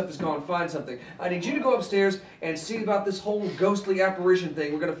where this stuff has gone, find something. I need you to go upstairs and see about this whole ghostly apparition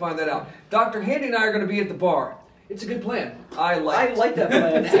thing, we're going to find that out. Dr. Handy and I are going to be at the bar. It's a good plan. I like that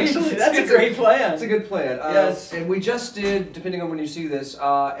plan. Actually, that's a great plan. It's a good plan. Yes. And we just did, depending on when you see this,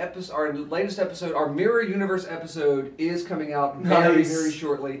 our latest episode, our Mirror Universe episode, is coming out very, very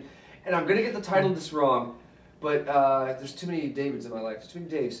shortly. And I'm going to get the title of this wrong, but there's too many Davids in my life. There's too many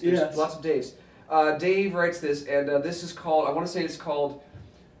Daves. There's lots of Daves. Dave writes this, and this is called, I want to say it's called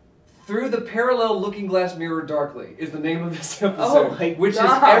Through the Parallel Looking Glass Mirror Darkly is the name of this episode. Oh my which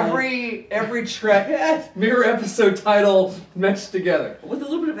God. is every Trek mirror episode title meshed together. With a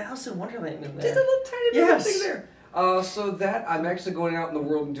little bit of Alice in Wonderland in there. Just a little tiny bit Yes. of thing there. So that I'm actually going out in the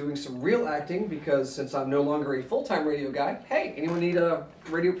world and doing some real acting because since I'm no longer a full-time radio guy, hey, anyone need a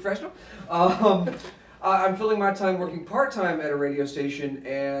radio professional? I'm filling my time working part-time at a radio station,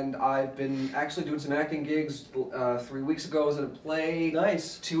 and I've been actually doing some acting gigs. 3 weeks ago I was in a play.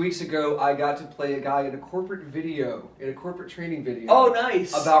 Nice. 2 weeks ago I got to play a guy in a corporate training video. Oh,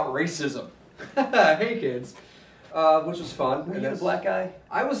 nice. About racism. Hey kids. Which was fun. Were you the black guy?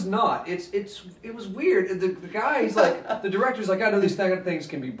 I was not. It was weird. The guy, he's like, the director's like, I know these things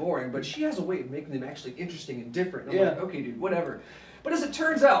can be boring, but she has a way of making them actually interesting and different. And I'm like, okay, dude, whatever. But as it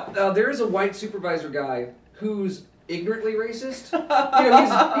turns out, there is a white supervisor guy who's ignorantly racist.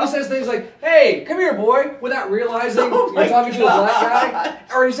 He says things like, hey, come here, boy, without realizing you're talking to a black guy.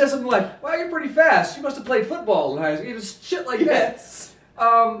 Or he says something like, wow, you're pretty fast. You must have played football in high school. Just shit like that.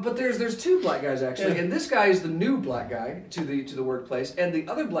 But there's two black guys actually, and this guy is the new black guy to the workplace, and the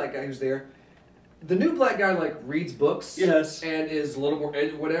other black guy who's there, the new black guy like reads books, and is a little more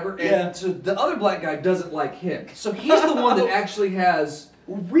whatever, and so the other black guy doesn't like him, so he's the one that actually has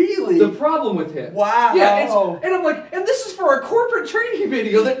the problem with him. Wow. Yeah, and I'm like, and this is for a corporate training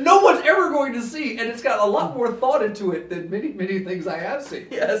video that no one's ever going to see, and it's got a lot more thought into it than many things I have seen.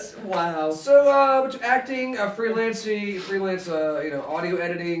 Yes. Wow. So, acting, freelance, audio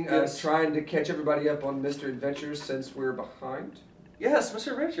editing, trying to catch everybody up on Mr. Adventures since we're behind. Yes,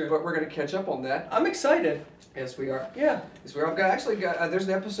 Mr. Adventure. But we're going to catch up on that. I'm excited. Yes, we are. Yeah. Yes, we are. I've got there's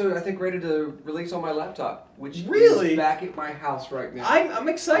an episode I think ready to release on my laptop, which really is back at my house right now. I'm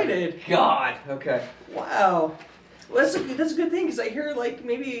excited. Oh, God. Okay. Wow. Well, that's a good thing because I hear like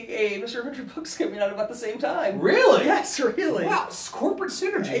maybe a Mr. Adventure book's coming out about the same time. Really? Yes, really. Wow, it's corporate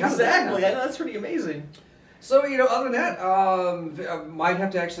synergy. Exactly. I know that's pretty amazing. So other than that, I might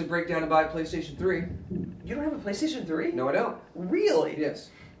have to actually break down and buy a PlayStation 3. You don't have a PlayStation 3? No, I don't. Really? Yes.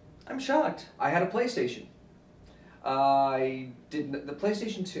 I'm shocked. I had a PlayStation. I didn't. The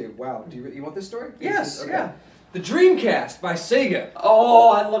PlayStation 2. Wow. Do you want this story? Yes. Okay. Yeah. The Dreamcast by Sega.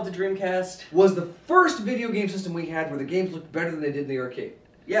 Oh, I love the Dreamcast. Was the first video game system we had where the games looked better than they did in the arcade.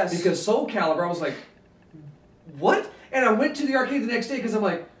 Yes. Because Soul Calibur, I was like, what? And I went to the arcade the next day because I'm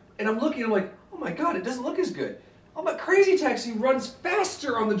like, and I'm looking, I'm like, oh my God, it doesn't look as good. Oh, but Crazy Taxi runs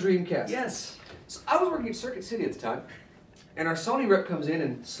faster on the Dreamcast. Yes. So I was working at Circuit City at the time, and our Sony rep comes in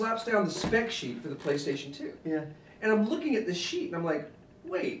and slaps down the spec sheet for the PlayStation 2. Yeah. And I'm looking at this sheet, and I'm like,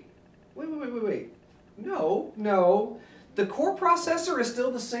 wait. No. The core processor is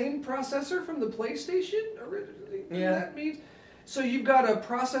still the same processor from the PlayStation originally? Yeah. That means... So you've got a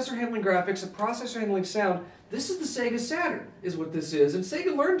processor handling graphics, a processor handling sound. This is the Sega Saturn, is what this is. And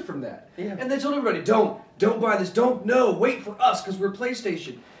Sega learned from that. Yeah. And they told everybody, don't buy this, wait for us, because we're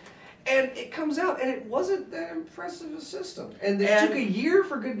PlayStation. And it comes out, and it wasn't that impressive a system. And it took a year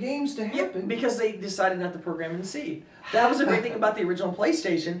for good games to happen. Yeah, because they decided not to program in C. That was a great thing about the original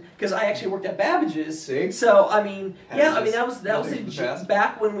PlayStation, because I actually worked at Babbage's. See? So that was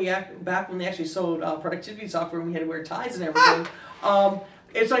back when they actually sold productivity software and we had to wear ties and everything.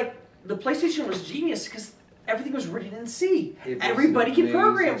 It's like the PlayStation was genius because everything was written in C. Everybody could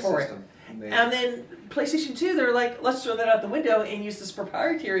program for it. And then PlayStation 2, they were like, let's throw that out the window and use this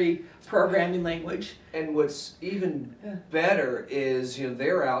proprietary programming language. And what's even better is,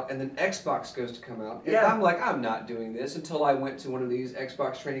 they're out, and then Xbox goes to come out. And I'm like, I'm not doing this until I went to one of these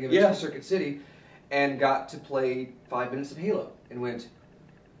Xbox training events in Circuit City and got to play 5 minutes of Halo and went,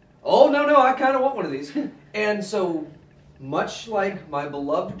 oh, no, I kind of want one of these. And so, much like my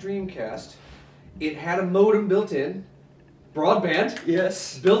beloved Dreamcast, it had a modem built in, broadband,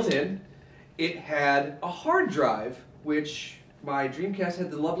 built in. It had a hard drive, which my Dreamcast had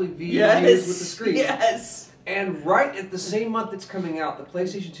the lovely VMUs with the screen. Yes. And right at the same month it's coming out, the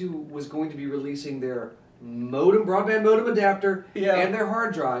PlayStation 2 was going to be releasing their broadband modem adapter and their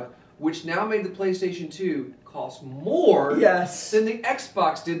hard drive, which now made the PlayStation 2 cost more than the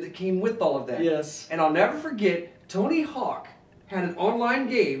Xbox did that came with all of that. Yes. And I'll never forget, Tony Hawk had an online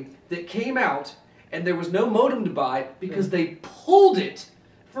game that came out, and there was no modem to buy because they pulled it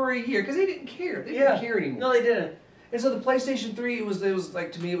for a year because they didn't care. They didn't care anymore. No, they didn't. And so the PlayStation 3, it was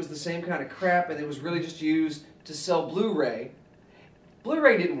like, to me, it was the same kind of crap, and it was really just used to sell Blu-ray.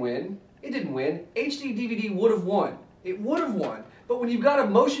 Blu-ray didn't win. It didn't win. HD DVD would have won. It would have won. But when you've got a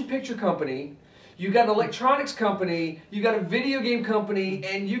motion picture company, you've got an electronics company, you've got a video game company,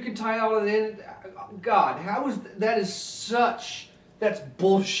 and you can tie all of it in, God, that's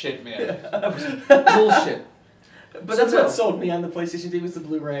bullshit, man. That was bullshit. But that's what sold me on the PlayStation 3 was the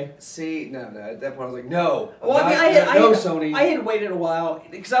Blu-ray. See, no. At that point, I was like, no. Well, Sony. I had waited a while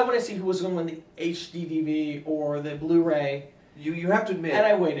because I want to see who was going to win the HD DVD or the Blu-ray. You have to admit, and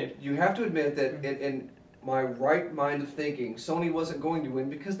I waited. You have to admit that in my right mind of thinking, Sony wasn't going to win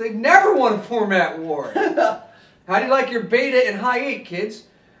because they've never won a format war. How do you like your beta and high 8, kids?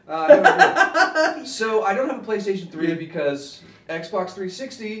 So I don't have a PlayStation 3 because Xbox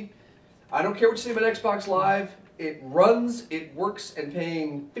 360. I don't care what you say about Xbox Live. It runs, it works, and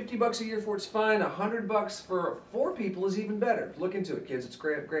paying $50 a year for it's fine. $100 for 4 people is even better. Look into it, kids. It's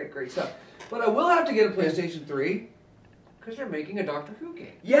great stuff. But I will have to get a PlayStation 3 because they're making a Doctor Who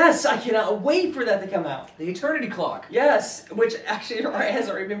game. Yes, I cannot wait for that to come out. The Eternity Clock. Yes, which actually has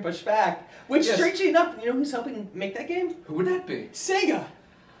already been pushed back. Which, strangely enough, you know who's helping make that game? Who would that be? Sega.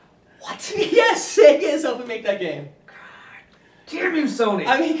 What? Yes, Sega is helping make that game. Damn you, Sony!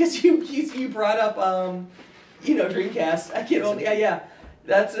 I mean, because you brought up, Dreamcast. I can't only, yeah.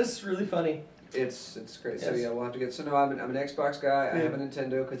 That's just really funny. It's great. Yes. So yeah, we'll have to get. So no, I'm an Xbox guy. I have a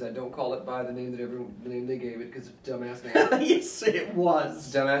Nintendo because I don't call it by the name the name they gave it because it's a dumbass name. Yes, it was.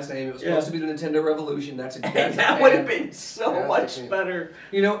 It's a dumbass name. It was supposed to be the Nintendo Revolution. That would have been so much better.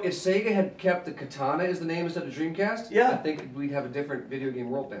 You know, if Sega had kept the Katana as the name instead of Dreamcast, yeah, I think we'd have a different video game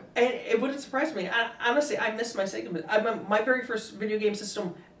world now. And it wouldn't surprise me. Honestly, I miss my Sega. My very first video game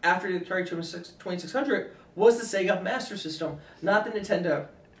system after the Atari 2600 was the Sega Master System, not the Nintendo.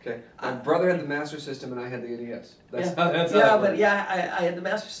 Okay. My brother had the Master System and I had the NES. I had the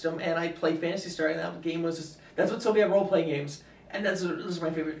Master System and I played Phantasy Star and that game was just, that's what Soviet role-playing games. And those are my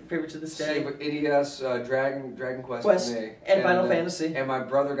favorite to this day. NES, Dragon Quest for me. And Final Fantasy. And my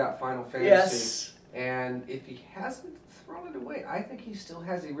brother got Final Fantasy. Yes. And if he hasn't thrown it away, I think he still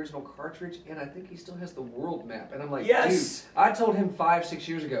has the original cartridge and I think he still has the world map. And I'm like, dude, I told him 5-6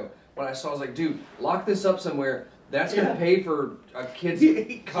 years ago when I saw, I was like, dude, lock this up somewhere. That's going to pay for a kid's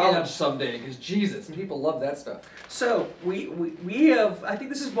college someday, because Jesus, people love that stuff. So, we have, I think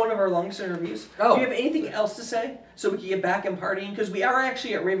this is one of our longest interviews. Oh. Do you have anything else to say so we can get back and partying? Because we are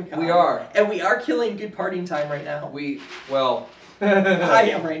actually at RavenCon. We are. And we are killing good partying time right now. I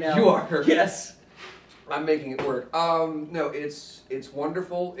am right now. You are. Yes. I'm making it work. No, it's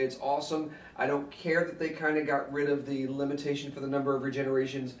wonderful. It's awesome. I don't care that they kind of got rid of the limitation for the number of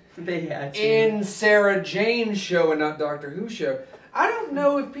regenerations. They had to. In Sarah Jane's show and not Doctor Who's show. I don't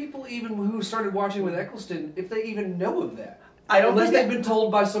know if people even who started watching with Eccleston, if they even know of that. Unless they've been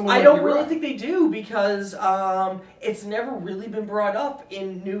told by someone. I don't really think they do because it's never really been brought up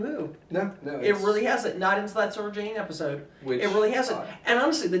in New Who. No. It really hasn't. Not until that Sarah Jane episode. It really hasn't. And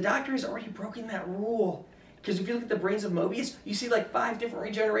honestly, the Doctor has already broken that rule. Because if you look at the Brains of Mobius, you see like 5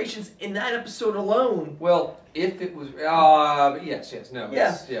 different regenerations in that episode alone. Well, if it was, yes, no,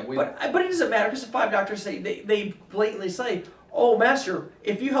 yeah, but it doesn't matter because the 5 Doctors say they blatantly say, "Oh, Master,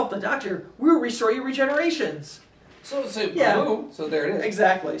 if you help the Doctor, we'll restore your regenerations." So there it is.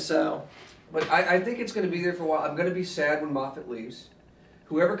 Exactly. So, but I think it's going to be there for a while. I'm going to be sad when Moffat leaves.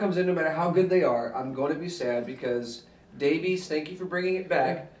 Whoever comes in, no matter how good they are, I'm going to be sad because Davies, thank you for bringing it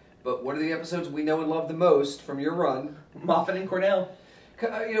back. Yeah. But one of the episodes we know and love the most from your run, Moffat and Cornell.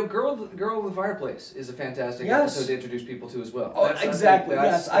 Girl with the Fireplace is a fantastic episode to introduce people to as well. Oh, exactly.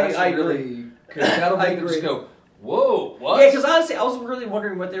 I agree. That'll make them just go, whoa, what? Yeah, because honestly, I was really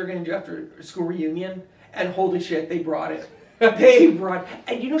wondering what they were going to do after school reunion, and holy shit, they brought it.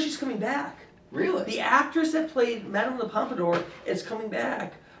 And you know she's coming back. Really? The actress that played Madame the Pompadour is coming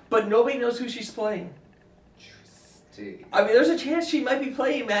back, but nobody knows who she's playing. I mean, there's a chance she might be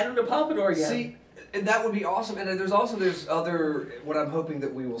playing Madame de Pompadour again. See, and that would be awesome. And there's other, what I'm hoping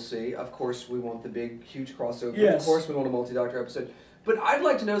that we will see. Of course, we want the big, huge crossover. Yes. Of course, we want a multi-Doctor episode. But I'd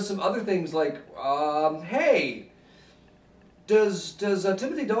like to know some other things like, hey, does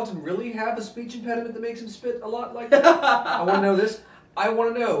Timothy Dalton really have a speech impediment that makes him spit a lot like that? I want to know this. I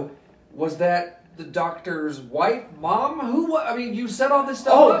want to know, was that the Doctor's wife, mom? Who? I mean, you said all this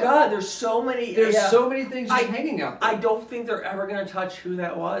stuff. Oh God, there's so many. There's so many things just hanging out there. I don't think they're ever going to touch who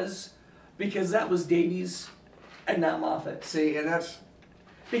that was, because that was Davies, and not Moffat. See, and that's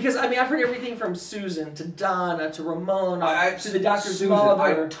because I mean I've heard everything from Susan to Donna to Ramona to the Doctor's mother.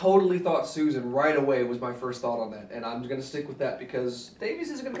 I totally thought Susan right away was my first thought on that, and I'm going to stick with that because Davies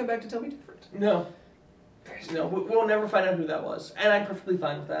isn't going to come back to tell me different. No, we'll never find out who that was, and I'm perfectly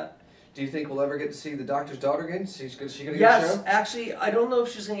fine with that. Do you think we'll ever get to see the Doctor's daughter again? Is she going to get a show? Yes, actually, I don't know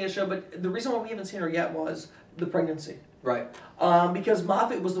if she's going to get a show, but the reason why we haven't seen her yet was the pregnancy. Right. Because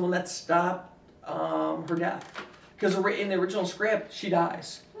Moffat was the one that stopped her death. Because in the original script, she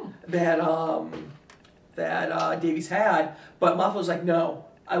dies. That Davies had, but Moffat was like, no,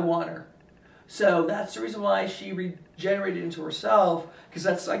 I want her. So that's the reason why she regenerated into herself, because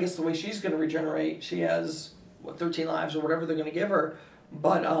that's, I guess, the way she's going to regenerate. She has, 13 lives or whatever they're going to give her.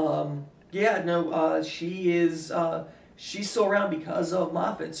 But, yeah, no, she is, she's still around because of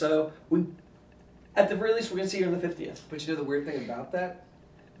Moffat. So at the very least, we're going to see her in the 50th. But you know the weird thing about that?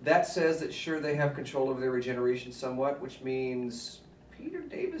 That says that sure, they have control over their regeneration somewhat, which means Peter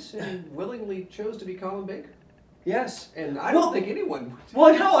Davison willingly chose to be Colin Baker. Yes. And I don't think anyone would.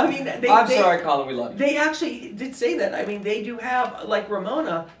 Well, no, I mean... I'm sorry, Colin, we love you. They actually did say that. I mean, they do have, like,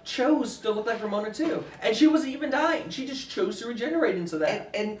 Ramona chose to look like Ramona, too. And she wasn't even dying. She just chose to regenerate into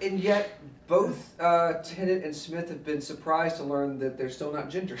that. And yet, both Tennant and Smith have been surprised to learn that they're still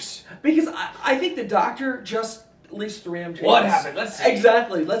not gingers. Because I think the Doctor just leaves the ram chance. What happened? Let's see.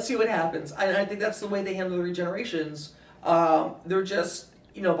 Exactly. Let's see what happens. I think that's the way they handle the regenerations. They're just...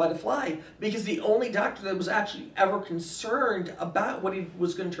 by the fly, because the only Doctor that was actually ever concerned about what he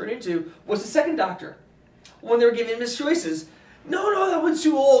was going to turn into was the second Doctor. When they were giving him his choices. No, that one's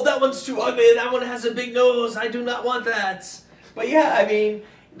too old, that one's too ugly, that one has a big nose, I do not want that. But yeah, I mean,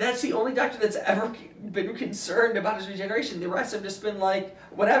 that's the only Doctor that's ever been concerned about his regeneration. The rest have just been like,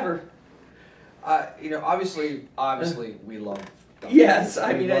 whatever. Obviously, we love. Yes,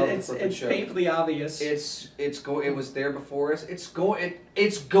 I mean it's painfully obvious. It was there before us. It's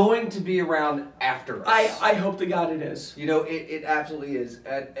going to be around after us. I hope to God it is. It absolutely is,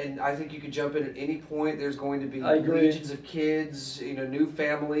 and I think you could jump in at any point. There's going to be legions of kids, new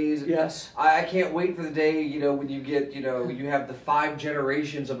families. Yes, I can't wait for the day when you get you have the 5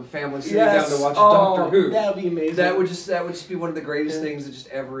 generations of a family sitting down to watch Doctor Who. That would be amazing. That would just be one of the greatest things that just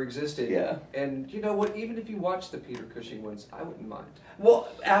ever existed. Yeah, and you know what? Even if you watch the Peter Cushing ones, I wouldn't mind. Well,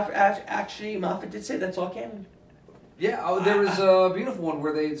 actually, Moffat did say that's all canon. Yeah, there was a beautiful one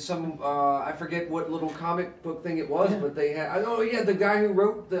where I forget what little comic book thing it was, but they had, the guy who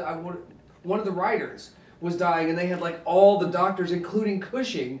wrote one of the writers was dying, and they had like all the doctors, including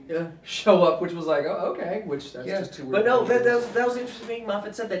Cushing, show up, which was like, oh, okay, which that's just too weird. But no, that was interesting.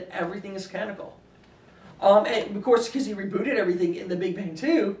 Moffat said that everything is canonical. And of course, because he rebooted everything in The Big Bang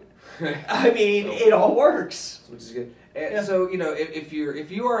too, I mean, it all works. Which is good. And so, if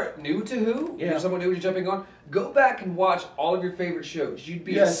you are new to Who, you're someone new to jumping on, go back and watch all of your favorite shows. You'd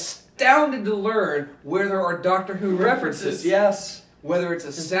be astounded to learn where there are Doctor Who references. Yes. Whether it's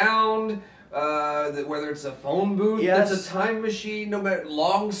a sound, whether it's a phone booth, it's a time machine, no matter,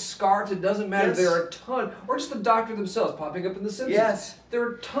 long scarves, it doesn't matter. There are a ton. Or just the Doctor themselves popping up in The Simpsons. Yes. There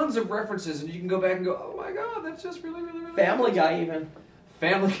are tons of references, and you can go back and go, oh my God, that's just really, really, really Family Guy even.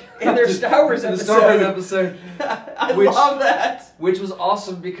 Family in their Star Wars episode. The Star Wars episode. I love that. Which was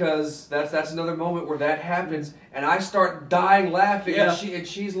awesome because that's another moment where that happens, and I start dying laughing, and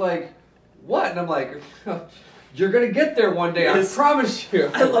she's like, "What?" And I'm like, "You're gonna get there one day. I promise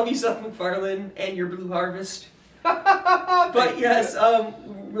you." I love you, Seth MacFarlane, and your Blue Harvest. But yes,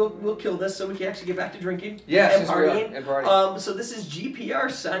 we'll kill this so we can actually get back to drinking. Yes, and partying. And partying. So this is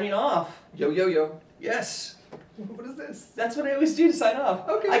GPR signing off. Yo yo yo. Yes. What is this? That's what I always do to sign off.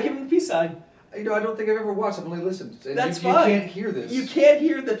 Okay. I give him the peace sign. I don't think I've ever watched. I've only listened. And That's fine. You can't hear this. You can't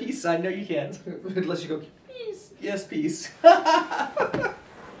hear the peace sign. No, you can't. Unless you go, peace. Yes, peace.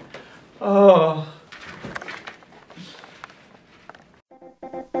 Oh.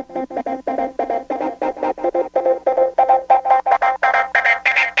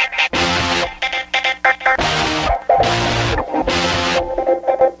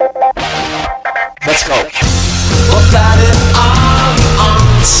 Let's go. We're planning on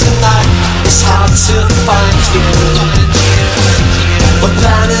tonight. It's hard to find you. We're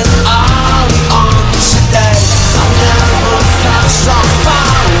planning on today. I've never felt so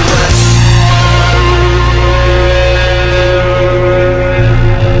far away.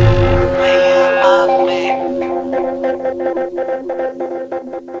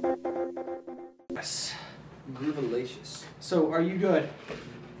 Yes. Groovalacious. So, are you good?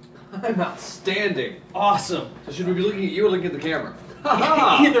 I'm outstanding. Awesome. So should we be looking at you or looking at the camera?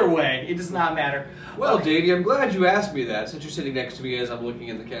 Either way, it does not matter. Well, Davey, I'm glad you asked me that since you're sitting next to me as I'm looking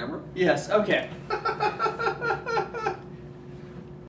at the camera. Yes, okay.